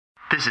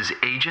This is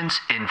Agents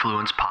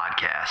Influence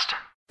Podcast.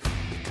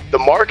 The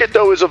market,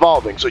 though, is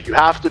evolving, so you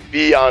have to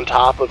be on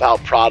top of how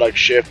products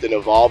shift and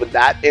evolve, and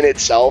that in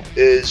itself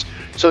is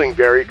something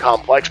very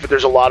complex, but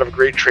there's a lot of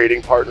great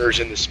trading partners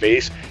in the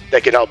space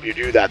that can help you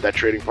do that. That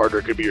trading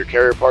partner could be your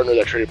carrier partner,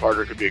 that trading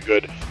partner could be a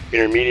good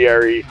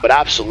intermediary, but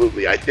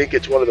absolutely, I think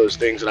it's one of those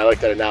things, and I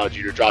like that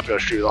analogy, you're dropping on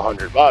the street with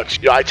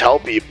 $100. I tell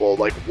people,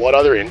 what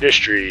other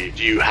industry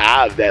do you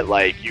have that,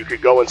 you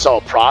could go and sell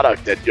a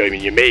product that,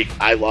 you make?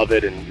 I love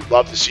it, and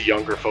love to see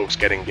younger folks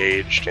get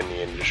engaged in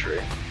the industry.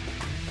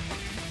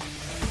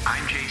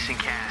 I'm Jason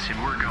Cass,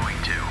 and we're going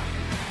to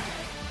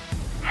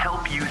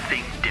help you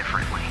think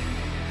differently.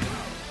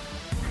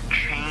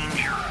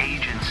 Change your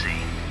agency.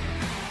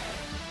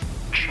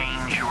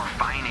 Change your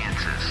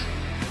finances.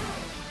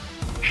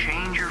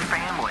 Change your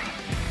family.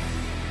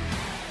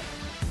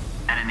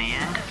 And in the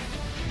end,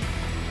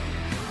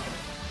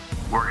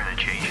 we're going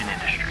to change an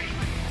industry.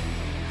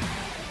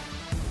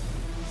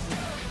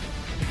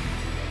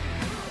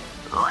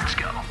 Let's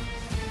go.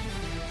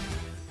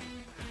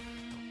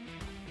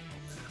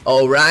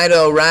 All right.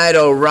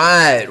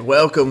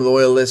 Welcome,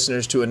 loyal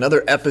listeners, to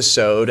another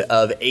episode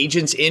of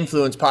Agents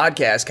Influence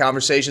Podcast.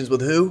 Conversations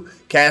with who?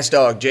 Cass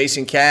Dog,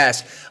 Jason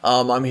Cass.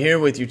 I'm here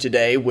with you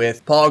today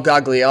with Paul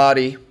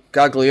Gagliotti.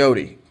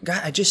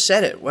 God, I just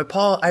said it. What,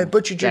 Paul? I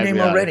butchered your name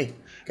already.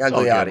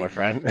 Gagliotti. Good, my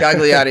friend.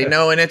 Gagliotti.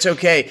 No, and it's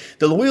okay.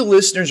 The loyal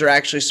listeners are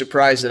actually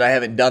surprised that I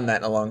haven't done that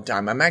in a long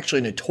time. I'm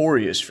actually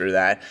notorious for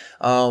that.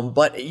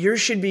 But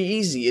yours should be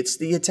easy. It's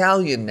the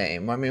Italian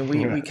name. I mean,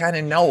 we kind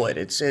of know it.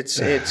 It's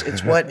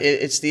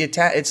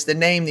the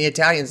name the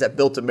Italians that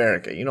built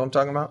America. You know what I'm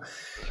talking about?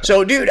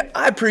 So, dude,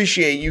 I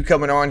appreciate you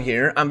coming on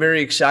here. I'm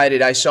very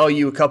excited. I saw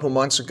you a couple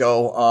months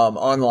ago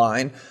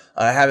online.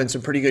 Having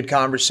some pretty good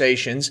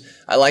conversations.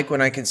 I like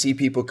when I can see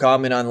people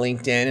comment on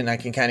LinkedIn and I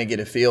can kind of get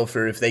a feel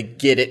for if they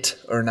get it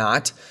or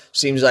not.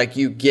 Seems like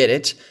you get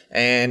it,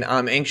 and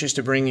I'm anxious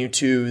to bring you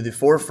to the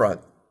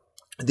forefront.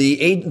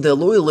 The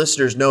loyal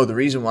listeners know the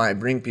reason why I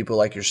bring people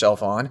like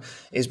yourself on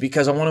is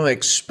because I want to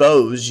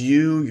expose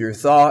you, your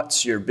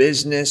thoughts, your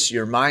business,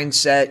 your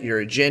mindset, your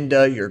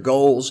agenda, your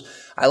goals.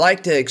 I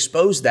like to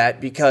expose that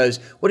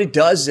because what it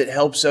does is it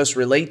helps us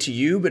relate to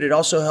you, but it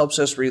also helps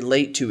us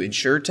relate to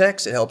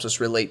InsurTechs. It helps us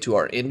relate to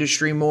our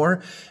industry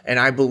more. And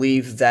I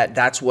believe that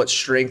that's what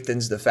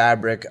strengthens the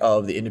fabric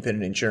of the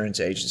independent insurance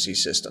agency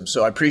system.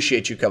 So I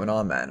appreciate you coming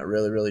on, man. I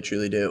really, really,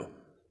 truly do.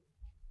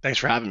 Thanks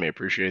for having me.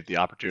 Appreciate the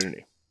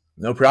opportunity.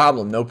 No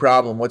problem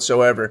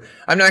whatsoever.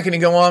 I'm not going to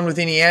go on with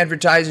any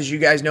advertises. You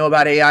guys know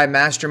about AI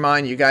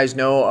Mastermind. You guys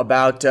know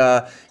about,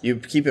 you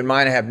keep in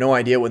mind, I have no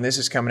idea when this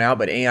is coming out,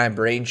 but AI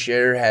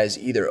BrainShare has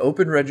either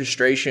open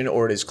registration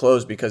or it is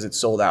closed because it's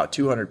sold out.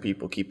 200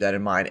 people, keep that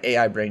in mind.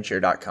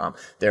 AIBrainShare.com.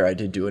 There, I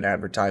did do an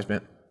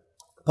advertisement.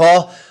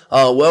 Paul,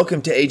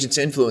 welcome to Agents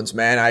Influence,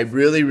 man. I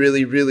really,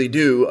 really, really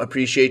do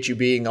appreciate you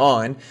being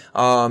on,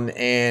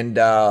 and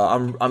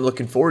I'm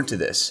looking forward to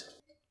this.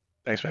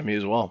 Thanks, man. Me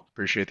as well.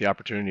 Appreciate the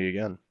opportunity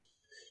again.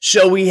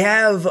 So we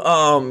have,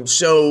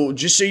 so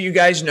just so you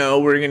guys know,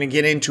 we're going to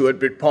get into it,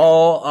 but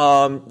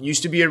Paul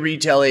used to be a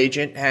retail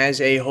agent,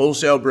 has a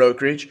wholesale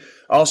brokerage,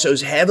 also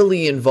is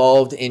heavily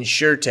involved in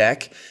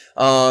InsurTech.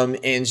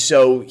 And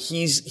so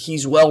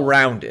he's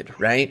well-rounded,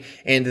 right?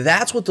 And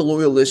that's what the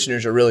loyal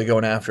listeners are really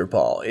going after,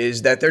 Paul,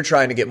 is that they're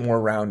trying to get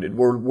more rounded.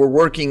 We're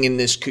working in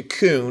this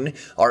cocoon,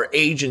 our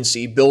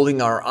agency,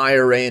 building our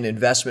IRA and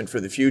investment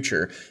for the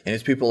future. And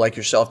it's people like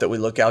yourself that we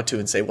look out to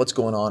and say, what's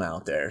going on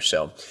out there?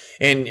 So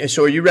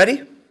are you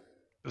ready?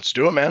 Let's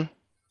do it, man.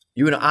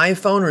 You an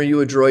iPhone or are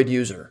you a Droid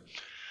user?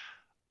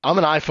 I'm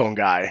an iPhone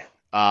guy.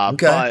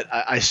 Okay. But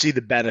I see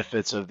the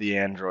benefits of the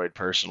Android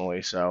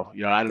personally. So,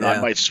 I don't know,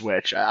 I might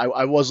switch.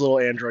 I was a little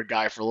Android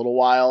guy for a little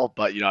while,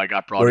 but, I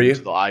got brought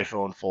into the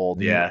iPhone fold.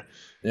 Mm-hmm. Yeah.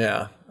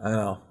 Yeah, I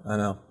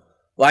know.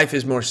 Life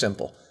is more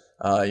simple,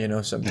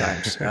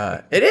 sometimes.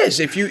 It is.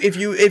 If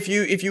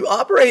you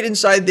operate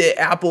inside the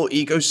Apple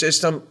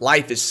ecosystem,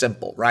 life is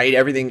simple, right?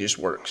 Everything just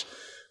works.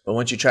 But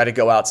once you try to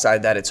go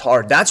outside that, it's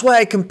hard. That's why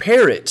I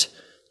compare it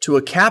to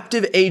a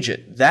captive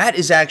agent. That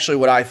is actually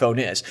what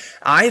iPhone is.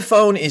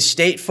 iPhone is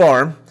State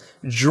Farm.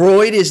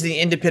 Droid is the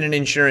independent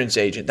insurance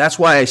agent. That's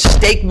why I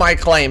stake my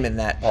claim in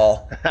that,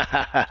 Paul. All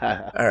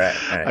right.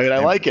 I mean, I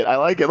like it.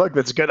 Look,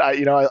 that's good. I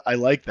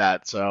like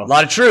that. So a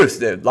lot of truth,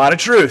 dude. A lot of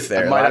truth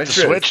there. I might have to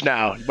switch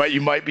now. But you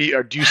might be,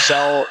 or do you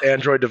sell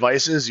Android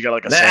devices? You got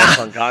like a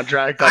Samsung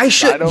contract? I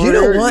should. You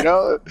know what? You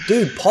know?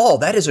 Dude, Paul,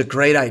 that is a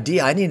great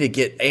idea. I need to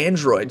get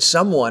Android,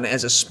 someone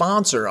as a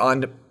sponsor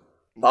on.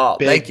 Oh,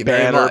 big thank you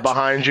very banner much.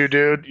 Behind you,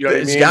 dude. You know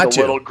what I mean? Got the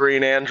to. Little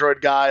green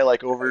Android guy,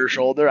 like over your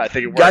shoulder. I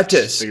think it works. Got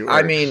this.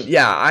 I mean,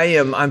 yeah,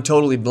 I'm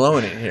totally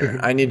blowing it here.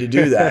 I need to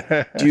do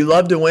that. Do you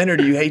love to win or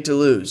do you hate to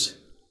lose?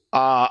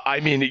 I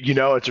mean,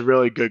 it's a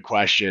really good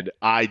question.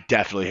 I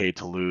definitely hate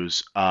to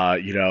lose.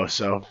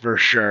 So for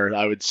sure,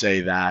 I would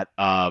say that.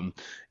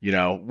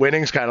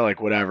 Winning's kind of like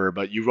whatever,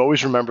 but you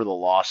always remember the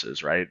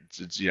losses, right?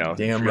 It's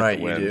damn right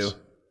you do.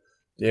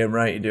 Damn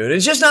right you do it.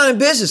 It's just not in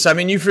business. I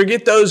mean, you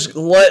forget those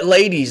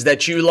ladies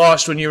that you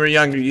lost when you were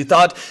younger. You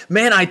thought,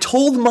 man, I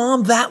told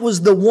mom that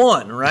was the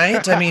one,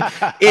 right? I mean,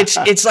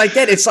 it's like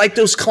that. It's like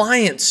those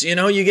clients, you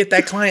know, you get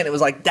that client. It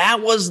was like,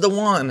 that was the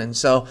one. And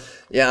so,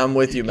 yeah, I'm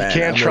with you, man.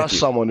 You can't trust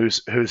someone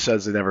who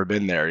says they've never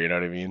been there. You know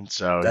what I mean?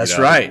 So that's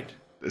right.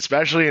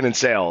 Especially in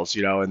sales,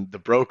 you know, and the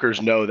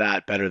brokers know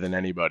that better than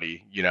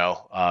anybody, you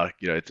know,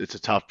 it's a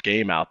tough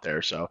game out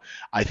there. So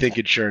I think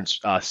insurance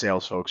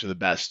sales folks are the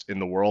best in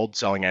the world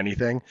selling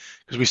anything,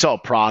 because we sell a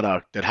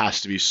product that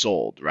has to be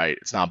sold, right?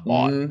 It's not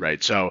bought,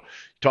 right? So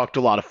talk to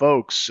a lot of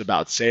folks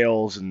about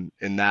sales and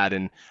that.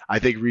 And I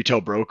think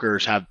retail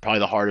brokers have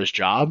probably the hardest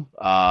job.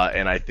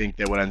 And I think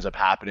that what ends up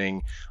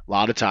happening a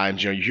lot of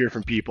times, you know, you hear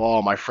from people,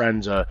 oh, my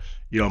friend's a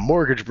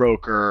mortgage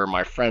broker,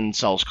 my friend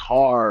sells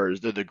cars,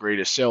 they're the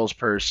greatest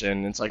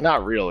salesperson. It's like,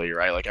 not really,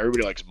 right? Like,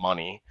 everybody likes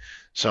money.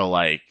 So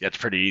like, that's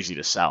pretty easy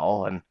to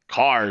sell. And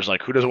cars,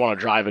 like, who doesn't want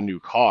to drive a new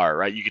car,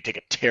 right? You could take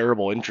a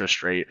terrible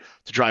interest rate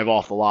to drive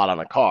off the lot on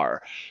a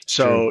car.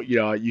 So, you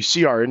know, you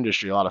see our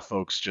industry, a lot of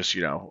folks just,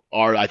 you know,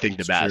 are, I think,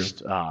 the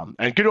best.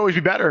 And could always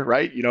be better,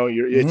 right? You know,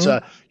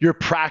 you're a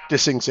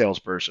practicing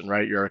salesperson,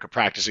 right? You're like a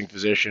practicing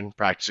physician,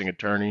 practicing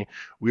attorney.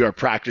 We are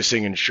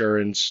practicing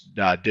insurance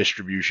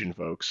distribution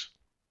folks.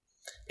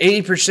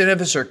 80%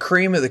 of us are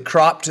cream of the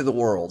crop to the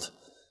world.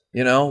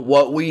 You know,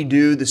 what we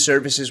do, the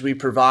services we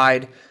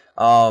provide.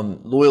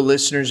 Loyal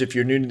listeners, if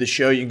you're new to the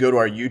show, you can go to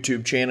our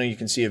YouTube channel. You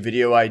can see a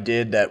video I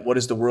did that what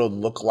does the world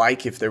look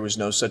like if there was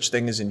no such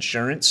thing as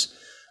insurance?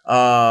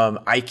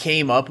 I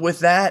came up with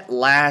that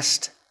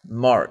last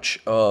March.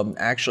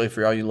 Actually,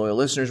 for all you loyal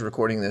listeners,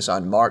 recording this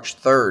on March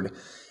 3rd.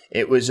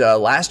 It was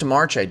last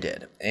March I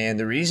did. And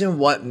the reason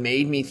what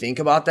made me think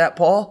about that,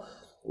 Paul,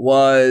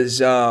 was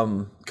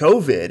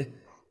COVID,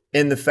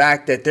 and the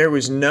fact that there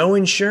was no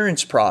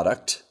insurance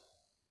product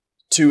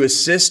to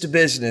assist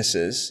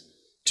businesses,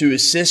 to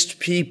assist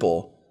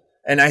people.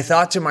 And I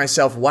thought to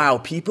myself, wow,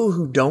 people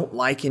who don't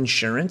like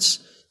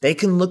insurance, they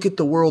can look at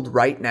the world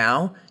right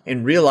now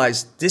and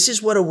realize this is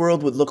what a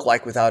world would look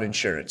like without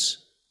insurance.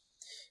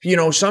 You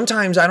know,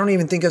 sometimes I don't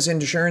even think us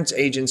insurance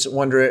agents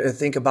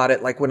think about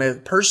it, like when a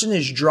person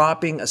is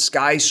dropping a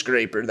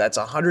skyscraper that's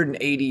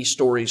 180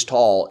 stories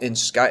tall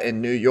in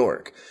New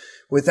York.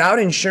 Without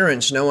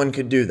insurance, no one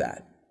could do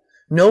that.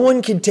 No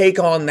one can take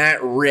on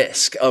that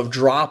risk of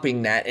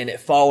dropping that and it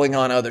falling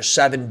on other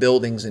 7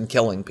 buildings and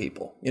killing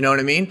people. You know what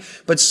I mean?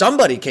 But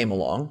somebody came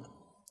along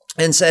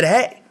and said,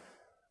 hey,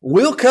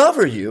 we'll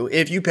cover you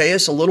if you pay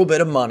us a little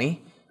bit of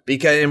money,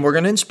 and we're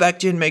going to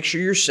inspect you and make sure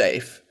you're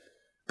safe.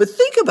 But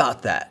think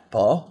about that,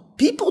 Paul.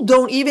 People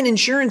even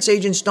insurance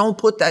agents don't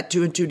put that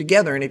 2 and 2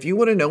 together. And if you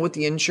want to know what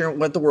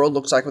the world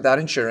looks like without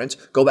insurance,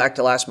 go back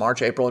to last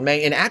March, April, and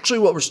May, and actually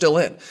what we're still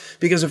in.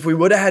 Because if we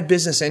would have had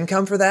business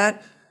income for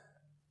that,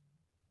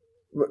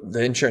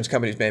 the insurance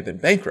companies may have been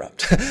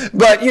bankrupt,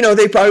 but you know,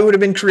 they probably would have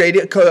been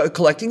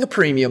collecting a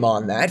premium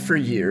on that for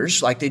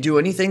years, like they do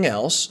anything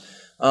else.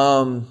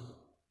 I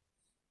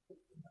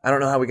don't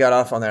know how we got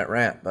off on that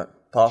rant,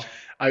 but Paul.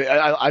 I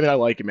mean, I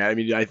like it, man. I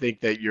mean, I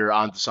think that you're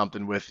onto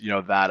something with, you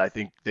know, that. I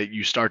think that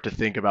you start to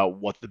think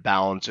about what the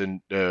balance and,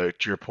 to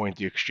your point,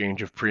 the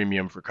exchange of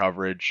premium for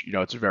coverage. You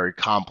know, it's a very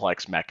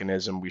complex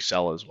mechanism we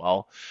sell as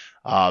well.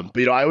 But,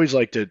 you know, I always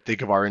like to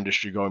think of our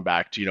industry going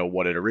back to, you know,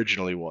 what it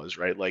originally was,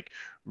 right? Like,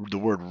 the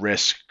word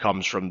risk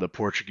comes from the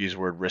Portuguese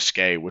word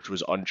risque, which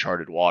was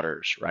uncharted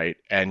waters, right?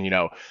 And, you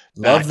know,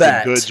 back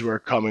when goods were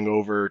coming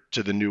over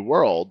to the new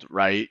world,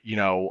 right? You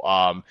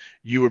know,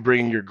 you were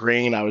bringing your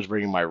grain, I was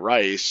bringing my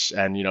rice,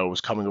 and, you know, it was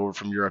coming over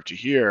from Europe to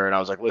here. And I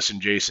was like, listen,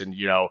 Jason,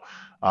 you know,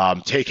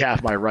 take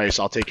half my rice,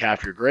 I'll take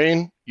half your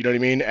grain. You know what I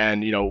mean?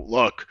 And, you know,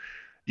 look,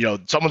 you know,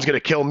 someone's going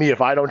to kill me if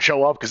I don't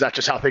show up, because that's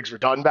just how things were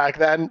done back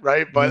then,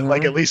 right? But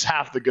like, at least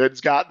half the goods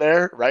got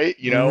there, right?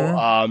 You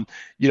know,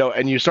 you know,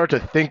 and you start to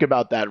think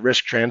about that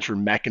risk transfer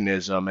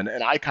mechanism.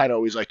 And I kind of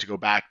always like to go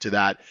back to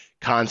that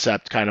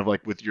concept, kind of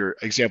like with your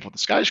example with the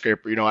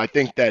skyscraper. You know, I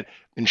think that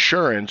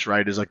insurance,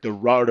 right, is like the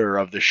rudder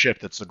of the ship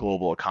that's the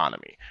global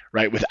economy,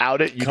 right?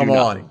 Without it, you do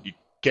nothing. You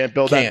can't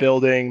build that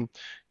building.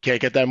 Can't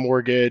get that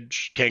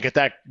mortgage, can't get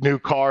that new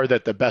car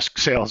that the best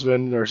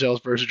salesman or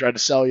salesperson tried to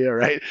sell you,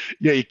 right?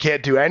 You know, you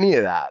can't do any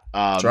of that.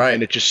 That's right.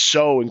 And it's just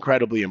so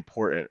incredibly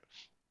important.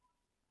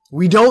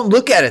 We don't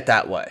look at it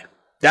that way.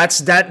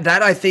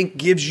 That I think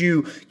gives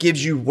you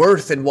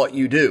worth in what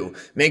you do.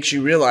 Makes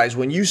you realize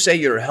when you say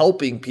you're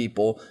helping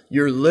people,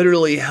 you're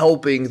literally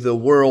helping the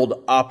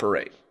world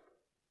operate.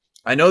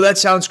 I know that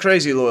sounds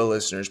crazy, loyal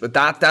listeners, but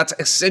that's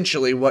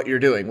essentially what you're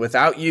doing.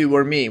 Without you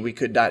or me, we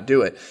could not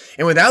do it.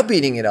 And without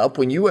beating it up,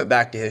 when you went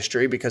back to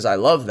history, because I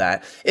love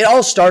that, it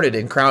all started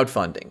in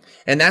crowdfunding.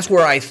 And that's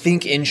where I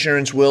think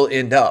insurance will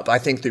end up. I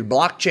think through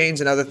blockchains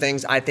and other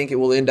things, I think it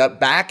will end up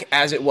back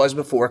as it was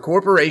before.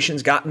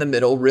 Corporations got in the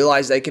middle,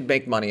 realized they could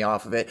make money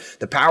off of it.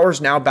 The powers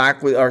now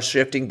are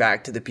shifting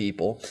back to the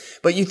people.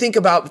 But you think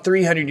about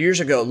 300 years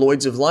ago,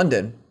 Lloyd's of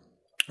London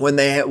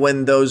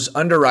when those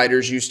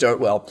underwriters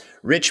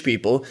rich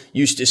people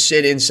used to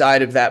sit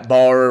inside of that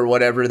bar or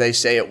whatever they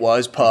say it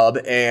was, pub,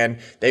 and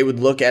they would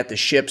look at the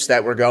ships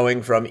that were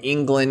going from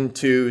England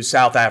to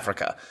South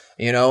Africa,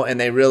 and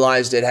they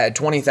realized it had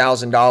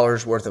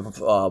 $20,000 worth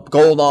of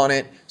gold on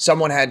it.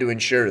 Someone had to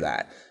insure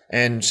that.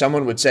 And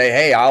someone would say,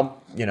 hey,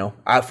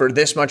 for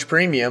this much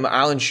premium,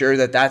 I'll ensure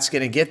that that's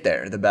going to get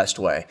there the best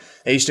way.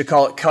 They used to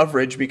call it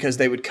coverage because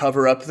they would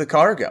cover up the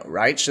cargo,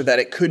 right? So that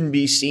it couldn't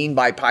be seen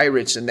by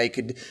pirates and they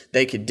could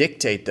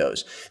dictate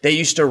those. They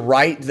used to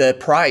write the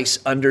price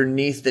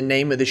underneath the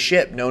name of the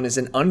ship, known as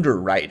an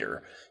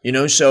underwriter.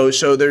 So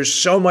there's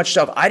so much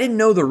stuff. I didn't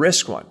know the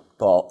risk one,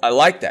 Paul. I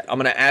like that. I'm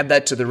going to add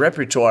that to the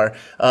repertoire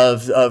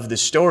of the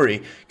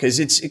story because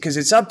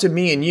it's up to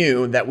me and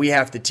you that we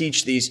have to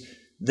teach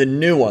the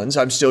new ones.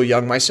 I'm still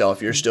young myself.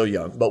 You're still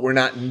young, but we're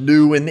not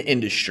new in the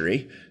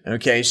industry.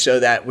 Okay. So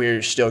that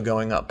we're still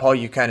going up. Paul,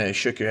 you kind of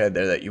shook your head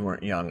there that you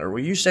weren't young, or were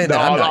you saying that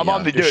I'm not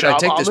young? Should I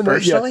take this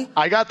personally?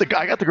 I got the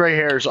gray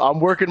hairs. So I'm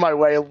working my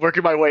way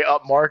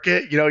up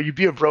market. You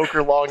be a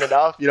broker long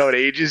enough, it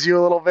ages you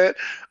a little bit.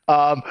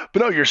 But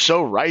no, you're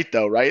so right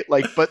though. Right.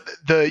 But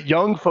the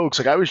young folks,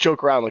 I always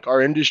joke around,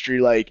 our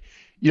industry,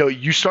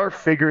 you start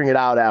figuring it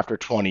out after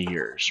 20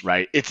 years,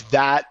 right?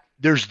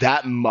 There's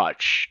that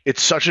much.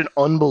 It's such an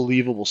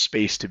unbelievable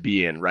space to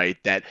be in, right?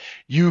 That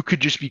you could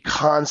just be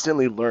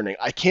constantly learning.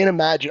 I can't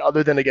imagine,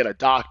 other than, again, a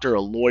doctor, a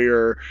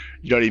lawyer,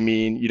 you know what I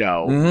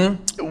mean?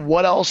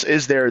 What else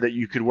is there that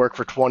you could work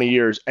for 20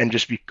 years and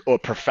just be a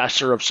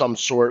professor of some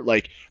sort?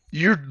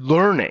 You're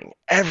learning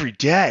every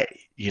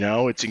day,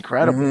 it's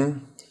incredible.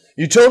 Mm-hmm.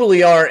 You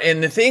totally are.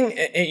 And the thing,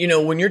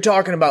 when you're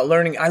talking about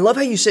learning, I love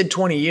how you said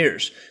 20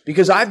 years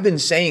because I've been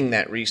saying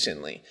that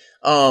recently.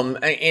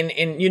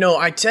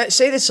 I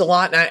say this a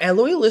lot, and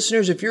loyal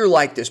listeners, if you're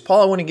like this,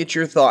 Paul, I want to get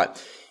your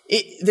thought.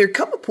 There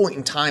come a point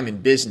in time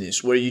in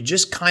business where you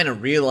just kind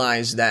of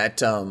realize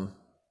that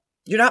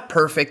you're not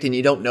perfect and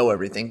you don't know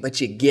everything, but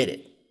you get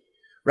it,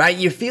 right?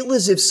 You feel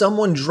as if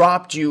someone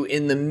dropped you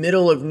in the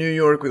middle of New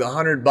York with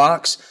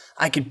 $100.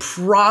 I could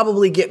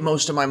probably get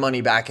most of my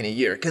money back in a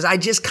year because I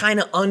just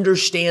kind of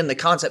understand the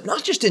concept,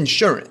 not just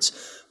insurance,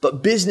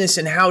 but business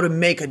and how to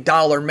make a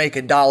dollar,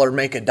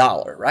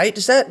 right?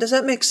 Does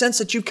that make sense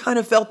that you kind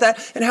of felt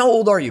that? And how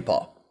old are you,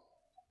 Paul?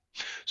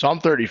 So I'm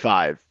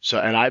 35.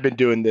 And I've been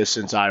doing this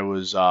since I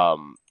was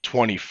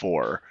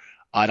 24.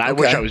 And I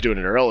wish I was doing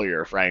it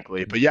earlier,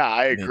 frankly. But yeah,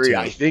 I agree.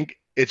 I think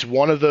it's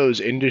one of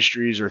those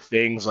industries or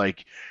things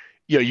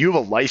you have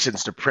a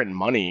license to print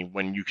money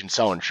when you can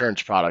sell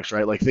insurance products,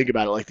 right? Think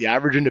about it, the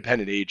average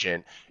independent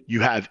agent,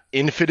 you have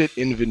infinite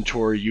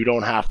inventory. You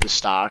don't have to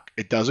stock.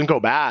 It doesn't go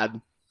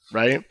bad,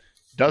 right?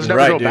 Doesn't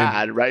ever go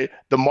bad, right?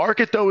 The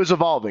market, though, is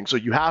evolving. So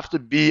you have to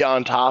be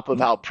on top of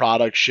how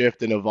products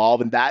shift and evolve.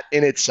 And that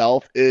in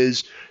itself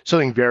is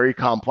something very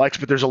complex.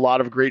 But there's a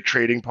lot of great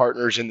trading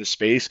partners in the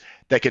space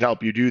that can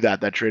help you do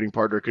that. That trading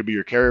partner could be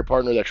your carrier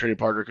partner. That trading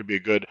partner could be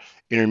a good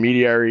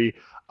intermediary.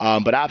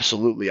 But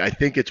absolutely, I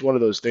think it's one of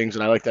those things,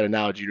 and I like that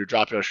analogy. You're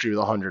dropping on the street with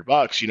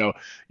 $100.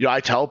 I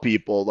tell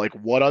people,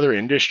 what other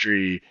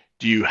industry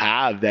do you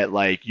have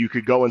that you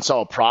could go and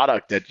sell a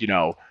product that you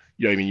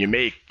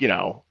make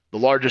the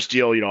largest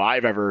deal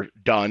I've ever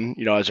done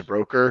as a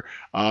broker.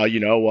 I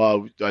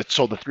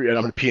sold and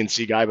I'm a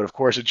PNC guy, but of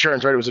course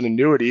insurance, right? It was an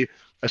annuity.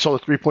 I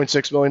sold a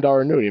 $3.6 million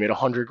annuity, made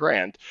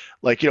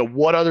 $100,000.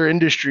 What other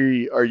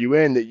industry are you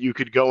in that you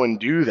could go and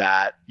do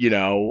that,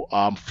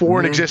 for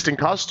an existing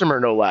customer,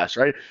 no less,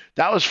 right?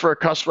 That was for a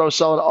customer I was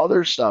selling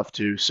other stuff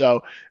to.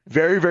 So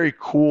very, very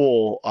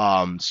cool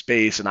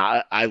space. And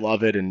I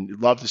love it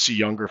and love to see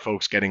younger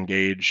folks get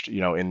engaged,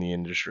 in the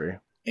industry.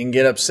 And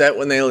get upset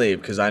when they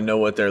leave because I know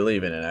what they're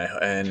leaving.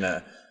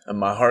 And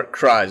my heart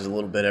cries a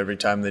little bit every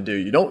time they do.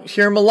 You don't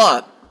hear them a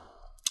lot.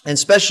 And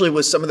especially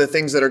with some of the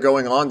things that are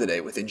going on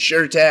today with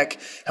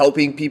InsurTech,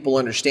 helping people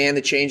understand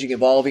the changing,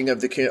 evolving of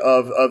the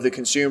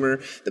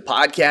consumer, the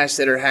podcasts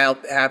that are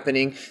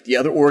happening, the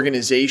other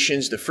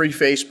organizations, the free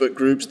Facebook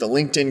groups, the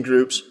LinkedIn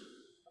groups.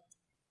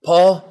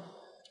 Paul,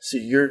 so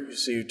you're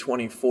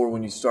 24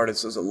 when you started,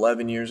 so it was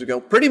 11 years ago,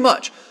 pretty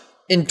much.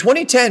 In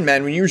 2010,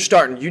 man, when you were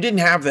starting, you didn't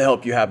have the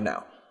help you have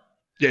now.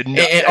 Yeah,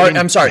 no,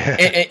 I'm sorry,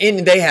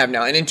 and they have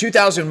now. And in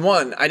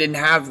 2001, I didn't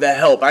have the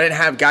help. I didn't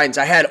have guidance.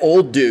 I had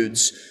old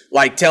dudes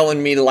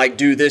telling me to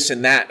do this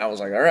and that. And I was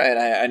like, all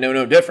right, I know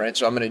no different,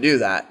 so I'm going to do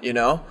that,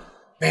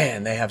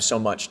 Man, they have so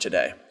much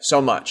today. So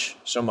much.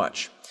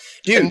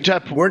 Dude,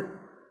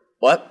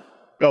 what?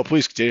 Oh,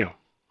 please continue.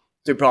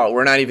 Dude, Paul,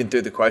 we're not even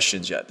through the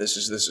questions yet. This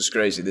is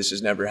crazy. This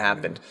has never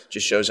happened.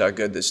 Just shows how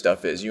good this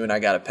stuff is. You and I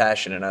got a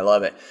passion, and I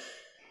love it.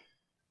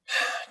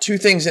 2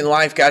 things in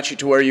life got you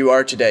to where you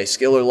are today,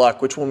 skill or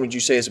luck. Which one would you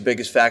say is the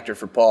biggest factor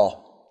for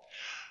Paul?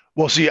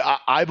 Well, see,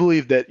 I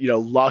believe that,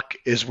 luck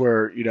is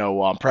where,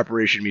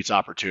 preparation meets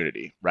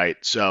opportunity, right?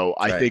 So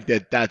I Right. think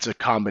that that's a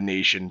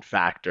combination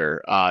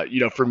factor.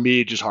 For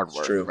me, just hard It's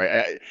work, true.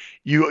 right?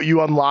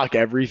 You unlock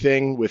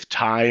everything with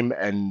time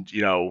and,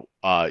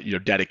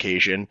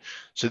 dedication.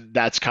 So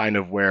that's kind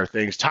of where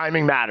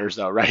timing matters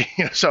though, right?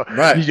 So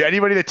Right.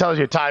 anybody that tells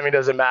you timing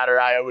doesn't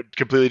matter, I would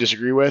completely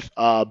disagree with.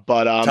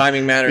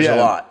 Timing matters a Yeah,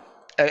 lot.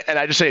 and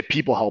I just say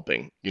people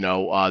helping.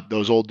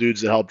 Those old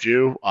dudes that helped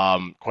you.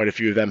 Quite a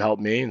few of them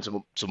helped me,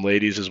 and some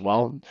ladies as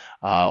well.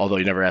 Although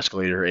you never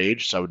escalated her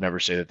age, so I would never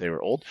say that they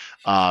were old.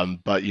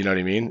 But you know what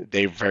I mean.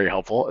 They're very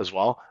helpful as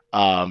well.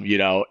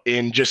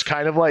 In just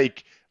kind of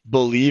like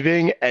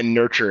believing and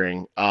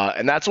nurturing.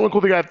 And that's one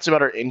cool thing I have to say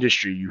about our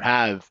industry. You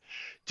have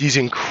these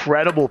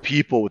incredible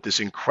people with this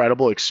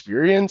incredible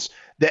experience.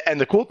 And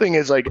the cool thing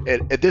is, like,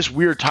 at this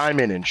weird time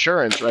in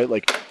insurance, right?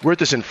 Like, we're at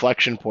this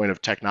inflection point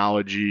of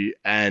technology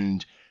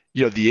and,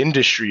 the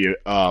industry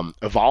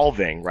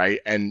evolving, right?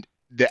 And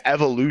the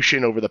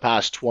evolution over the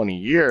past 20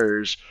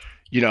 years,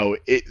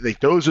 like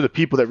those are the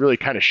people that really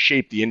kind of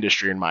shaped the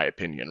industry, in my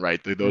opinion,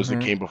 right? Those that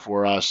came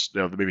before us,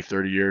 maybe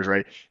 30 years,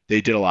 right?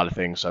 They did a lot of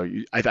things. So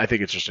I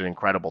think it's just an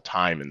incredible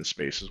time in the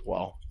space as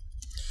well.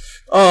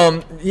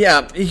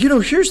 Yeah,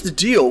 here's the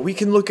deal. We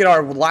can look at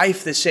our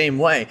life the same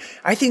way.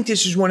 I think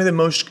this is one of the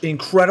most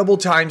incredible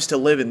times to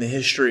live in the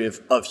history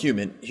of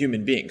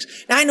human beings.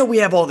 Now, I know we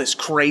have all this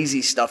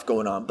crazy stuff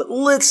going on, but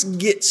let's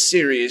get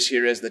serious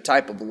here as the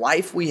type of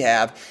life we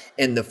have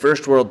and the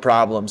first world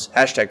problems,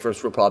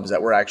 #first world problems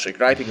that we're actually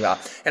griping about.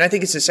 And I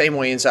think it's the same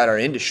way inside our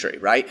industry,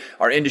 right?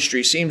 Our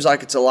industry seems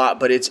like it's a lot,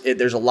 but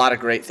there's a lot of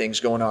great things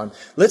going on.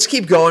 Let's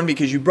keep going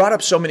because you brought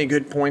up so many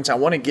good points. I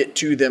want to get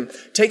to them.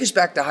 Take us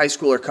back to high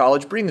school or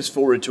college. Bring us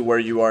forward to where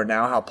you are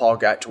now, how Paul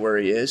got to where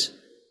he is.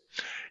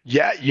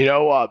 Yeah,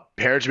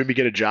 parents made me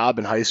get a job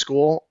in high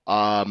school.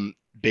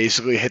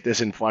 Basically hit this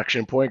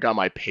inflection point, got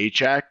my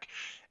paycheck,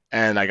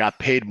 and I got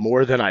paid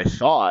more than I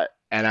thought.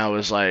 And I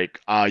was like,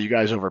 you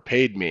guys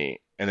overpaid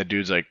me. And the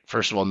dude's like,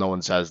 first of all, no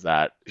one says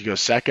that. He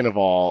goes, second of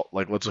all,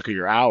 like, let's look at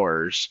your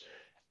hours.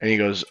 And he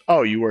goes,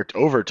 oh, you worked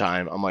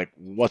overtime. I'm like,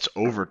 what's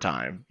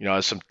overtime?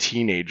 As some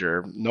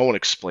teenager, no one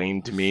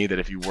explained to me that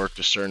if you worked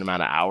a certain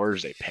amount of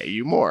hours, they pay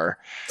you more.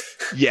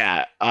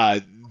 Yeah,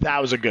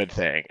 that was a good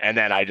thing. And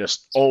then I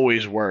just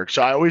always worked.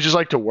 So I always just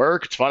like to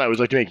work. It's fun. I always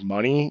like to make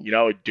money.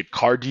 I did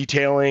car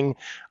detailing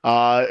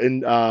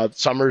in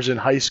summers in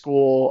high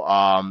school.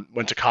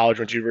 Went to college,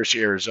 went to University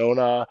of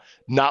Arizona.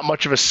 Not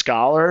much of a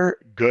scholar.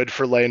 Good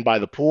for laying by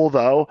the pool,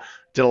 though.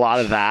 Did a lot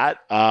of that.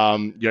 A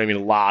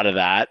lot of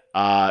that.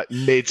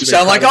 Made some. You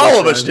sound like all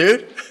of us,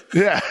 dude.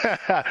 Yeah.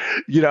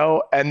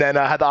 And then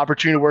I had the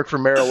opportunity to work for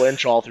Merrill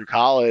Lynch all through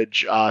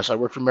college. So I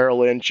worked for Merrill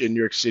Lynch in New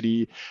York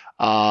City.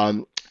 A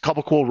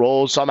couple cool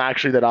roles. Some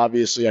actually that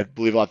obviously I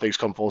believe a lot of things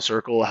come full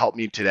circle. Helped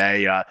me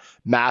today.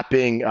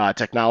 Mapping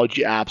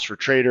technology apps for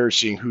traders,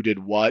 seeing who did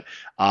what,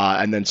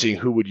 and then seeing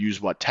who would use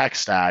what tech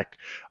stack.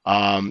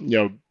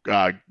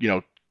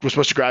 Was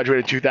supposed to graduate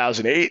in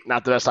 2008.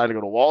 Not the best time to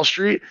go to Wall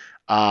Street.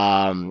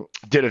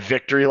 Did a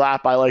victory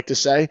lap, I like to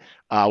say.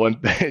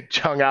 Went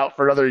hung out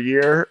for another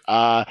year.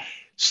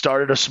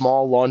 Started a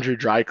small laundry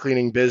dry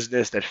cleaning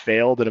business that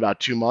failed in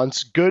about 2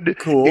 months. Good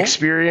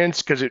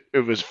experience because it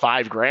was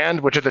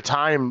 $5,000, which at the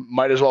time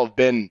might as well have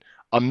been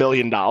 $1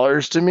 million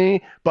to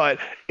me. But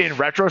in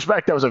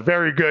retrospect, that was a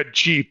very good,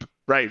 cheap,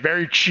 right?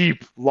 Very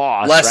cheap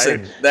loss.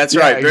 Lesson. Right? That's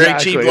yeah, right. Very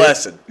exactly. cheap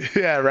lesson.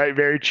 Yeah, right.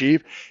 Very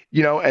cheap.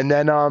 And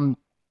then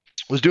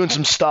was doing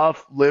some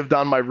stuff, lived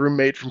on my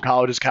roommate from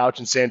college's couch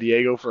in San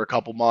Diego for a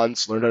couple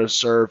months, learned how to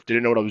surf,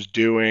 didn't know what I was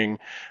doing.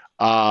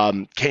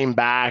 Came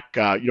back,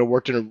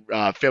 worked in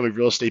a family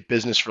real estate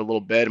business for a little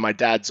bit. And my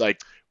dad's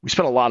like, we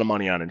spent a lot of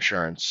money on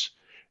insurance.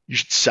 You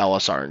should sell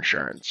us our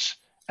insurance.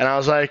 And I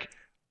was like,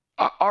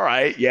 all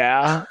right,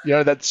 yeah,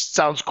 that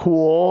sounds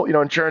cool.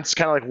 Insurance is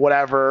kind of like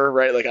whatever,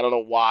 right? Like, I don't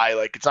know why.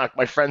 Like, it's not,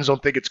 my friends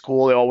don't think it's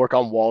cool. They all work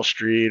on Wall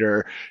Street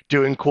or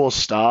doing cool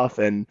stuff.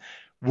 And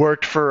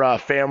worked for a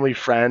family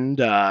friend,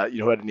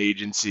 who had an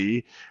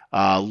agency,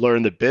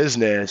 learned the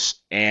business,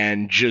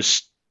 and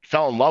just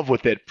fell in love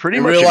with it pretty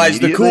much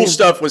realized the cool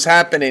stuff was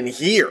happening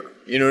here.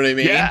 You know what I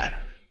mean? Yeah.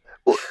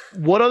 Well,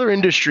 what other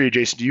industry,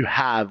 Jason, do you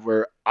have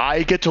where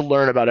I get to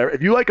learn about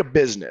if you like a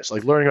business,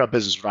 like learning about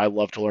business, what I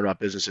love to learn about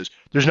businesses,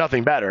 there's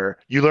nothing better.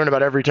 You learn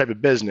about every type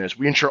of business.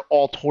 We insure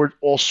all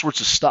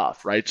sorts of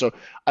stuff, right? So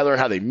I learn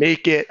how they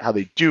make it, how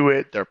they do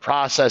it, their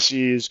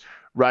processes,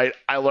 right?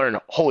 I learned,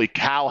 holy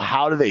cow,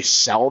 how do they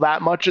sell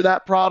that much of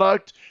that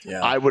product?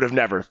 Yeah. I would have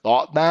never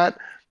thought that.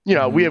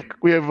 We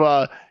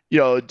have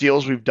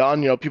deals we've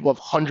done, people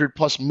have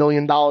 $100+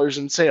 million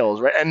in sales,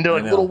 right? And they're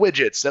like little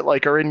widgets that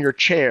like are in your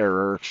chair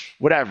or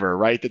whatever,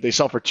 right? That they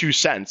sell for 2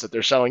 cents that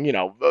they're selling,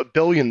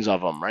 billions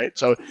of them, right?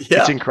 So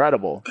It's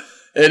incredible.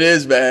 It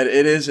is, man.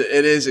 It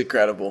is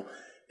incredible.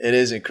 It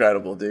is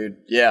incredible, dude.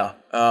 Yeah.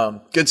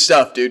 Good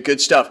stuff, dude.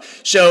 Good stuff.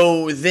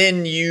 So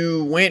then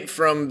you went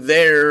from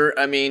there,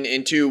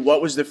 into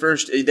what was the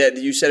first that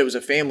you said it was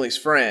a family's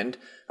friend,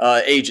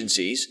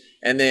 agencies.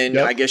 And then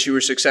I guess you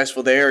were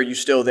successful there. Are you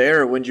still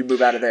there, or when did you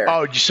move out of there?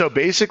 Oh, so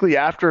basically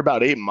after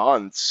about 8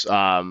 months,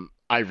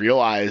 I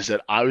realized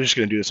that I was just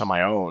going to do this on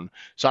my own.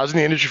 So I was in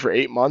the industry for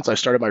 8 months. I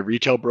started my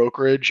retail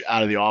brokerage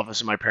out of the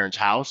office in my parents'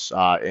 house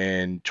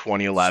in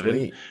 2011.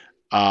 Sweet.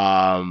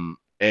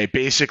 It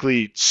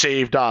basically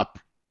saved up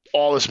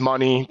all this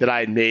money that I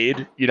had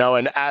made,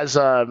 and as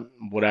a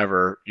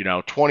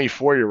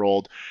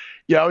 24-year-old,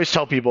 I always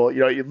tell people,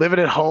 you living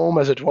at home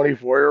as a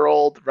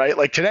 24-year-old, right?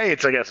 Like today, I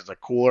guess it's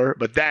like cooler,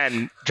 but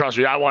then trust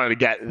me, I wanted to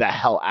get the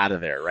hell out of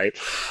there, right?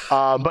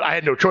 But I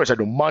had no choice. I had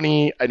no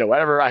money. I had no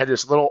whatever. I had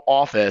this little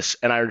office,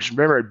 and I just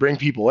remember I'd bring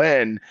people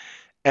in,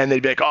 and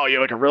they'd be like, "Oh, you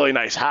have like a really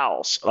nice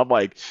house." And I'm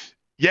like,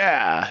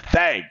 "Yeah,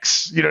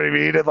 thanks." You know what I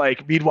mean? And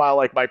like, meanwhile,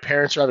 like my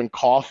parents are having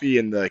coffee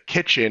in the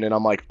kitchen, and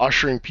I'm like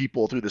ushering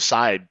people through the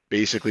side,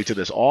 basically to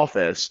this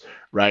office,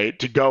 right?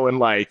 To go and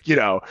like, to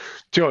go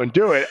and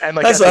do it. And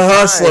like, that's a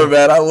hustler,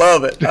 man. I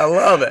love it. I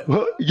love it.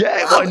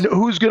 Yeah. Well,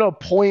 who's gonna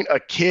appoint a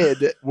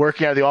kid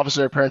working out of the office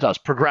of their parents' house?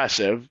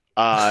 Progressive,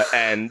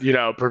 and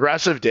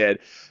Progressive did,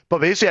 but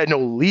basically I had no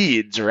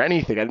leads or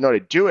anything. I didn't know how to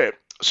do it.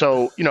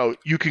 So,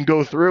 you can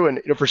go through and,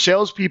 for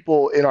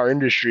salespeople in our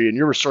industry, and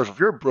you're resourceful, if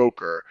you're a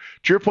broker,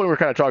 to your point we were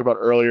kind of talking about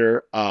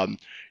earlier,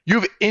 you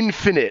have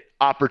infinite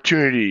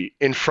opportunity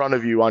in front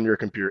of you on your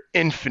computer,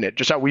 infinite,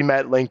 just how we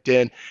met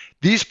LinkedIn.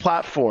 These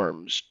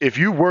platforms, if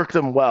you work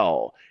them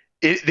well,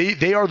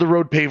 they are the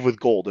road paved with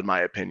gold, in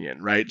my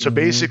opinion, right? So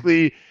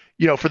basically,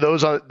 for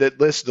those the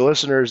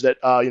listeners that,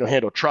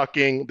 handle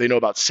trucking, they know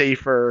about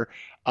Safer.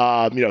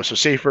 So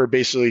Safer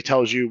basically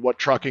tells you what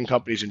trucking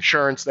company's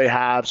insurance they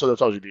have. So that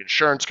tells you the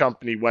insurance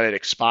company, when it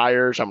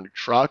expires, how many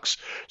trucks.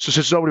 So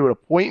since nobody would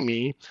appoint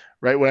me,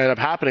 right, what ended up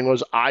happening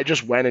was I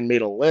just went and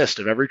made a list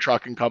of every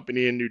trucking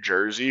company in New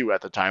Jersey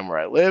at the time where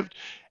I lived.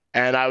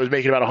 And I was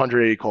making about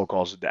 180 cold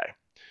calls a day,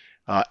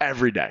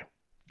 every day,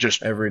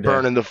 just every day,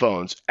 burning the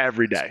phones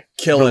every day,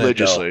 killing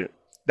religiously. It,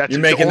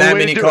 you're making that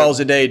many calls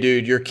a day,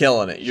 dude. You're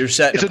killing it. You're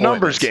setting It's a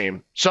numbers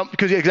game.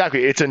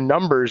 Exactly. It's a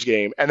numbers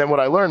game. And then what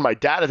I learned, my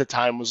dad at the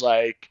time was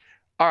like,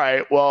 all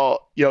right,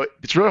 well,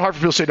 it's really hard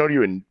for people to say no to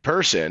you in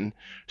person.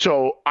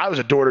 So I was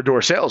a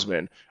door-to-door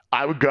salesman.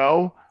 I would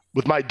go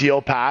with my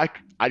deal pack.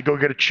 I'd go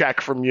get a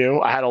check from you.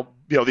 I had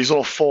these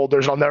little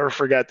folders. I'll never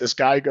forget. This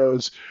guy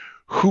goes,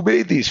 "Who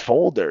made these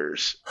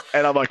folders?"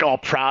 And I'm like all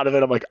proud of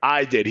it. I'm like,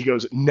 "I did." He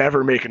goes,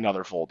 "Never make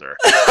another folder."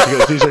 He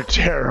goes, "These are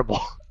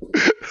terrible."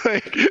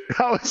 Like,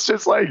 I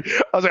was like,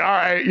 all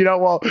right,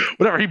 well,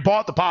 whatever. He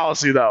bought the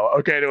policy though.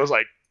 Okay. And it was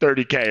like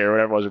 30K or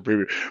whatever it was in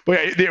preview.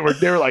 But yeah,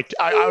 they were like,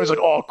 I was like,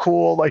 oh,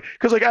 cool. Like,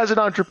 cause like as an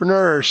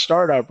entrepreneur or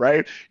startup,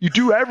 right? You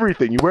do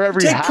everything. You wear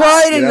every hat. Take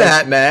pride in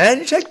that, man.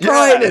 You take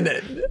pride in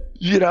it.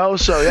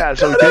 So yeah,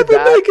 so don't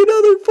ever make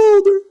another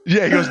folder.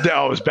 Yeah, he goes,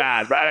 no, it was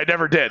bad. But I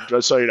never did.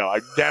 Just so you know,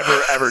 I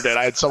never ever did.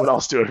 I had someone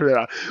else do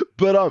it.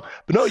 But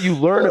no, you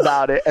learn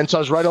about it. And so I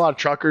was writing a lot of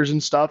truckers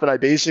and stuff, and I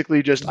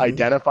basically just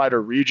identified a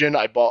region.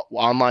 I bought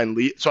online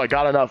lead, so I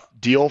got enough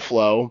deal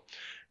flow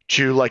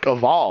to like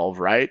evolve,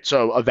 right?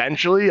 So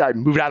eventually I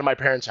moved out of my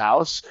parents'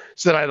 house.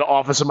 So then I had an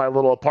office in my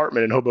little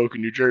apartment in Hoboken,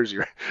 New Jersey.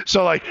 Right?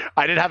 So like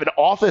I didn't have an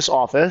office,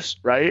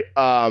 right?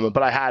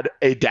 But I had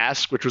a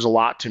desk, which was a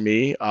lot to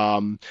me.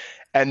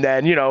 And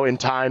then, in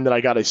time that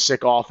I got a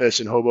sick office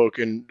in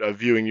Hoboken,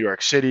 viewing New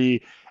York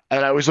City.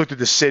 And I always looked at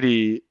the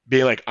city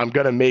being like, I'm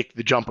going to make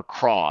the jump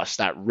across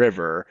that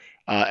river.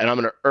 And I'm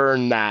going to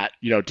earn that,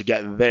 to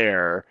get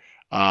there.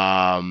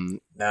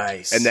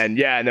 Nice. And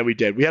then we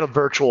did. We had a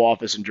virtual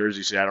office in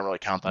Jersey City. I don't really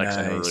count that because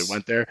I never really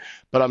went there.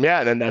 But and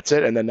then that's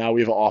it. And then now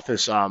we have an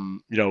office,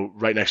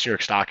 right next to New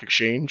York Stock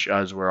Exchange,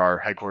 as where our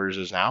headquarters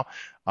is now.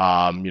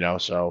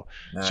 So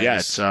yeah,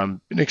 it's been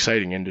an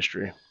exciting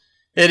industry.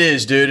 It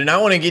is, dude. And I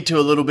want to get to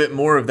a little bit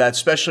more of that,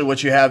 especially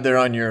what you have there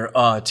on your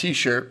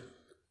t-shirt.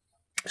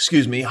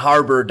 Excuse me,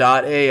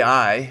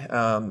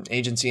 Harbor.ai.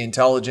 Agency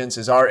intelligence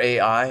is our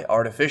AI.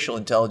 Artificial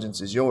intelligence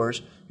is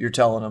yours.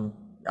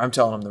 I'm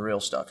telling them the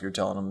real stuff. You're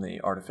telling them the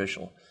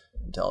artificial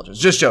intelligence.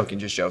 Just joking.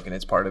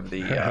 It's part of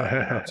the,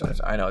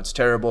 I know it's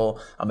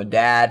terrible. I'm a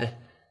dad.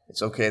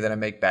 It's okay that I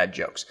make bad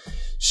jokes.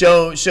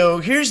 So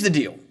here's the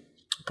deal,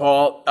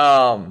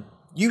 Paul.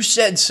 You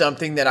said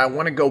something that I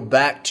want to go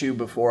back to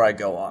before I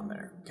go on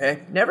there.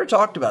 Okay. Never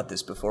talked about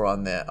this before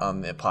on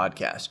the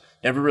podcast.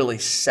 Never really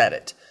said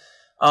it.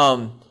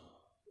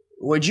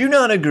 Would you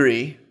not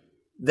agree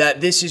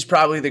that this is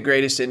probably the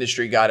greatest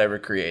industry God ever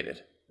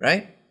created,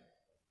 right?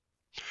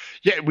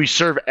 Yeah, we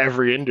serve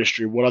every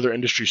industry. What other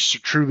industry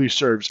truly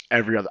serves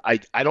every other?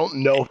 I don't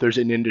know if there's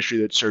an industry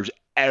that serves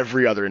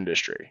every other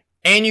industry.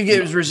 And you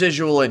get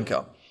residual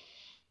income.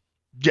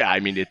 Yeah, I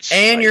mean, it's...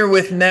 And you're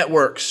with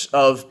networks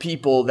of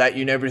people that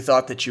you never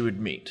thought that you would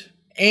meet.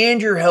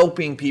 and you're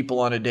helping people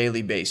on a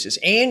daily basis,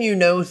 and you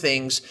know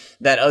things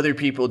that other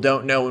people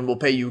don't know and will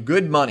pay you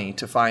good money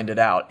to find it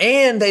out,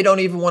 and they don't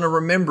even want to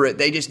remember it.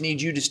 They just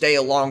need you to stay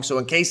along so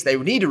in case they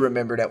need to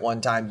remember it at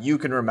one time, you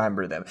can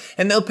remember them,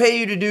 and they'll pay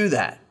you to do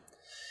that.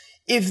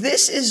 If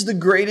this is the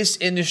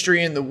greatest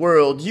industry in the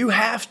world, you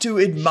have to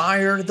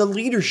admire the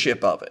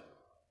leadership of it.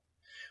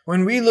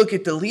 When we look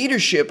at the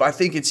leadership, I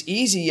think it's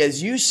easy,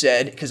 as you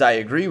said, because I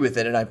agree with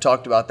it, and I've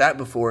talked about that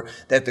before,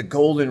 that the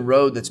golden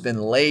road that's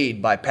been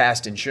laid by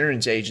past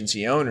insurance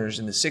agency owners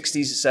in the 60s,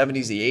 the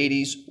 70s, the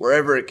 80s,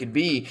 wherever it could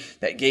be,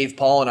 that gave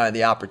Paul and I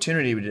the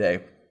opportunity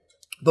today.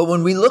 But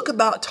when we look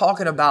about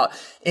talking about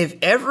if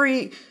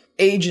every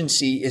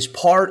agency is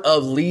part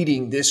of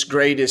leading this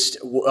greatest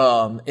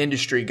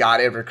industry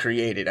God ever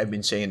created, I've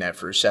been saying that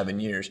for 7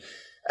 years,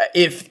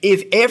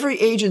 If every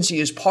agency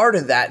is part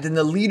of that, then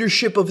the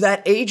leadership of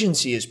that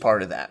agency is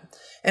part of that.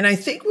 And I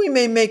think we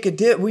may make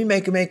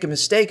a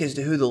mistake as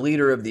to who the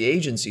leader of the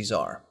agencies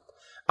are.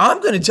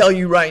 I'm going to tell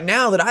you right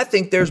now that I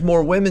think there's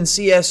more women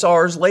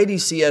CSRs, lady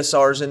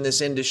CSRs in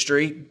this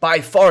industry by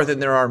far than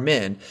there are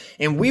men.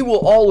 And we will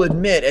all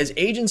admit as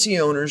agency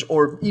owners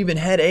or even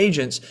head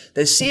agents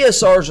that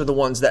CSRs are the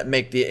ones that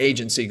make the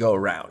agency go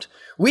around.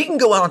 We can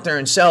go out there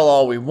and sell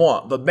all we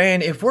want, but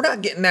man, if we're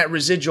not getting that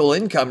residual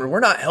income or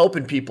we're not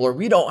helping people or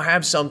we don't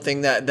have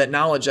something that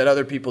knowledge that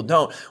other people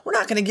don't, we're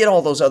not going to get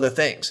all those other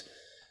things.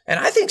 And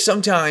I think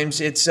sometimes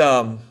it's,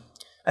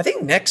 I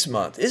think next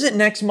month, is it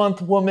next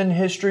month Women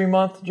History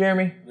Month,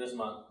 Jeremy?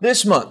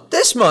 This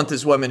month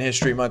is Women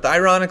History Month.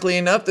 Ironically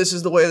enough, this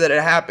is the way that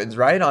it happens,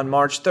 right? On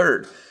March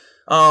 3rd.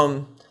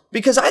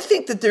 Because I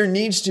think that there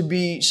needs to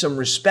be some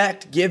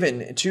respect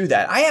given to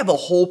that. I have a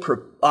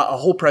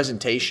whole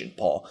presentation,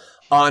 Paul,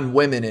 on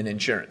women in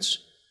insurance.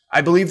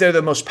 I believe they're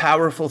the most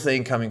powerful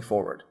thing coming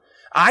forward.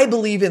 I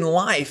believe in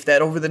life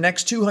that over the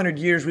next 200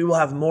 years, we will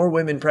have more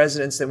women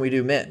presidents than we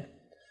do men.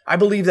 I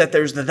believe that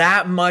there's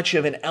that much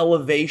of an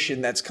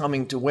elevation that's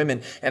coming to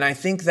women. And I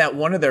think that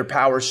one of their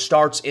powers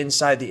starts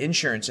inside the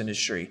insurance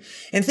industry.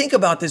 And think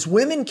about this.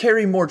 Women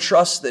carry more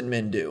trust than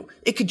men do.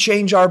 It could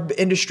change our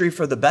industry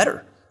for the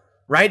better.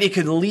 Right? It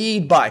could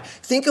lead by.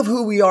 Think of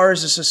who we are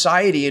as a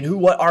society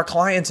and what our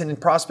clients and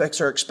prospects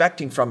are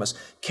expecting from us.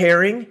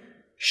 Caring,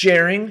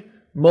 sharing,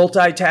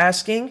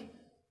 multitasking,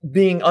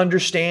 being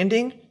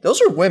understanding.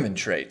 Those are women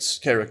traits,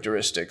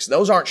 characteristics.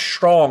 Those aren't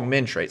strong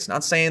men traits.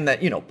 Not saying that,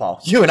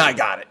 Paul, you and I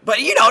got it, but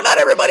not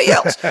everybody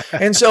else.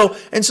 And so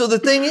the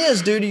thing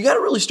is, dude, you got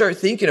to really start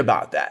thinking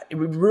about that.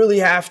 We really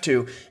have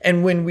to.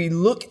 And when we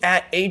look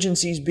at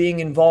agencies being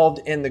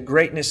involved in the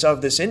greatness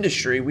of this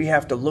industry, we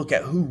have to look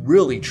at who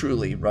really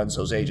truly runs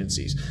those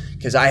agencies.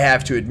 Because I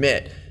have to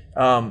admit,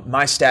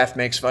 my staff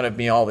makes fun of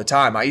me all the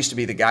time. I used to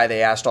be the guy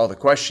they asked all the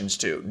questions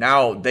to.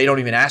 Now they don't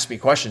even ask me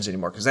questions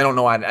anymore because they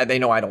know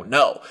I don't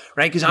know,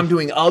 right? Because I'm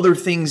doing other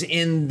things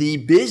in the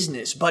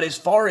business. But as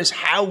far as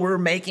how we're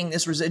making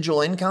this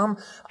residual income,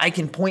 I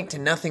can point to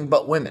nothing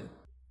but women.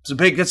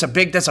 That's a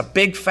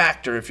big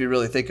factor if you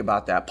really think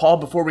about that. Paul,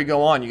 before we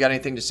go on, you got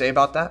anything to say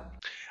about that?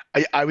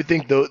 I would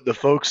think the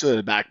folks in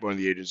the backbone of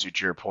the agency,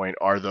 to your point,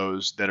 are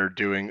those that are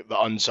doing the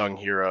unsung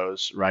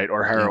heroes, right,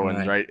 or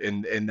heroines, right,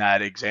 in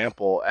that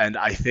example. And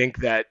I think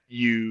that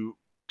you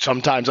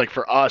sometimes, like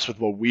for us with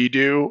what we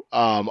do,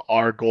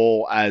 our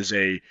goal as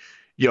a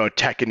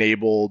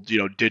tech-enabled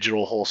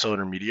digital wholesale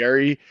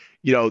intermediary,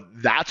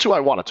 that's who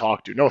I want to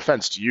talk to. No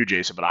offense to you,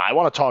 Jason, but I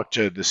want to talk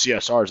to the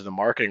CSRs and the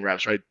marketing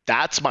reps, right?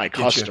 That's my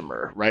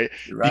customer, right?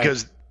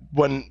 Because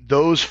when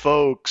those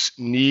folks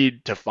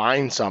need to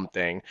find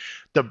something,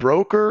 the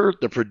broker,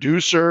 the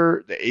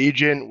producer, the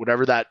agent,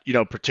 whatever that,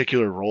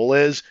 particular role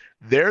is,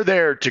 they're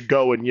there to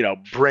go and,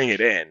 bring it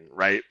in,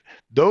 right?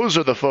 Those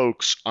are the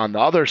folks on the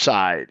other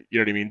side,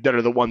 that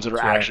are the ones that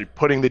are actually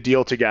putting the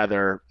deal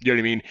together,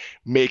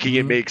 making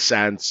it make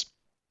sense,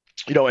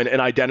 and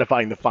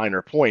identifying the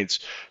finer points.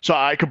 So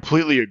I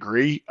completely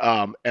agree.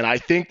 And I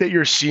think that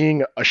you're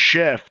seeing a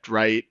shift,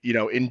 right,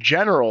 in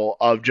general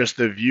of just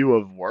the view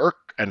of work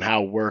and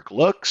how work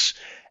looks.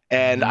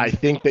 And I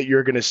think that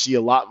you're going to see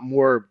a lot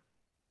more,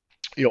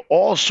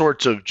 all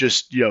sorts of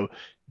just,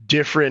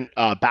 different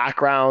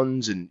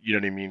backgrounds and,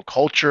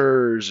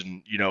 cultures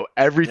and,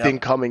 everything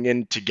coming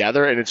in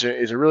together. And it's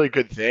a really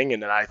good thing.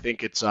 And then I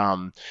think it's,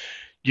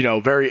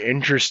 very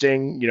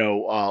interesting, a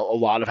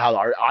lot of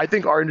how I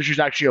think our industry is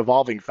actually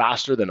evolving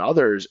faster than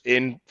others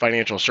in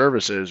financial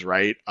services,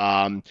 right?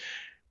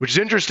 Which is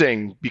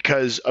interesting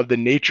because of the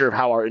nature of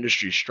how our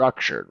industry is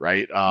structured,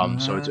 right?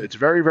 So it's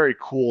very, very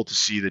cool to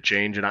see the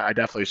change. And I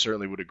definitely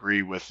certainly would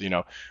agree with,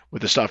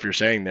 with the stuff you're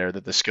saying there,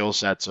 that the skill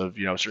sets of,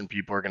 certain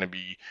people are going to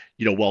be,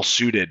 well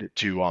suited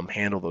to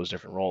handle those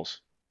different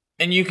roles.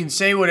 And you can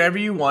say whatever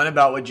you want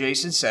about what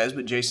Jason says,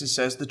 but Jason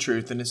says the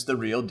truth and it's the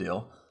real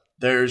deal.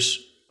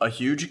 There's a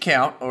huge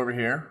account over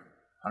here,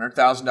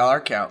 $100,000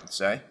 account, let's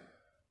say.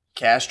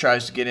 Cash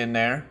tries to get in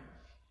there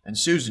and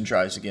Susan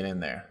tries to get in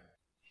there.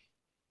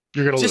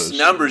 You're going to lose. Just a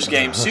numbers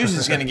game.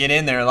 Susan's going to get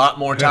in there a lot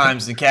more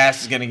times than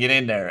Cass is going to get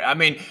in there. I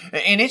mean,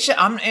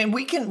 and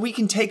we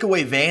can take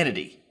away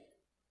vanity.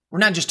 We're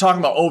not just talking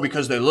about,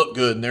 because they look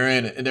good and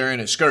they're in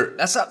a skirt.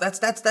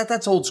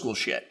 That's old school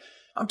shit.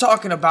 I'm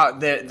talking about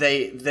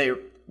they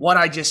what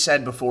I just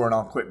said before, and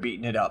I'll quit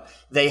beating it up.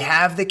 They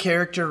have the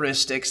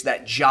characteristics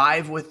that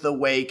jive with the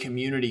way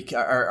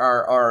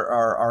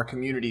our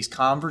communities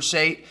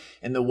conversate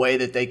and the way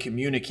that they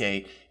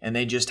communicate, and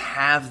they just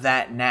have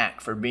that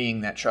knack for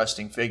being that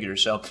trusting figure.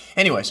 So,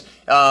 anyways,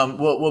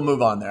 we'll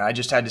move on there. I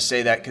just had to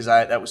say that because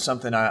that was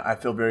something I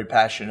feel very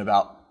passionate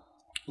about.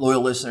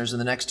 Loyal listeners, in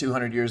the next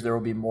 200 years, there will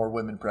be more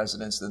women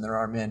presidents than there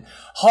are men.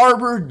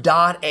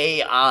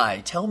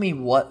 Harbor.ai. Tell me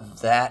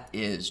what that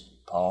is,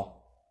 Paul.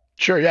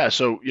 Sure, yeah.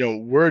 So,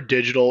 we're a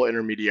digital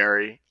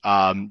intermediary.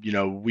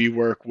 We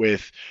work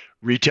with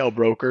retail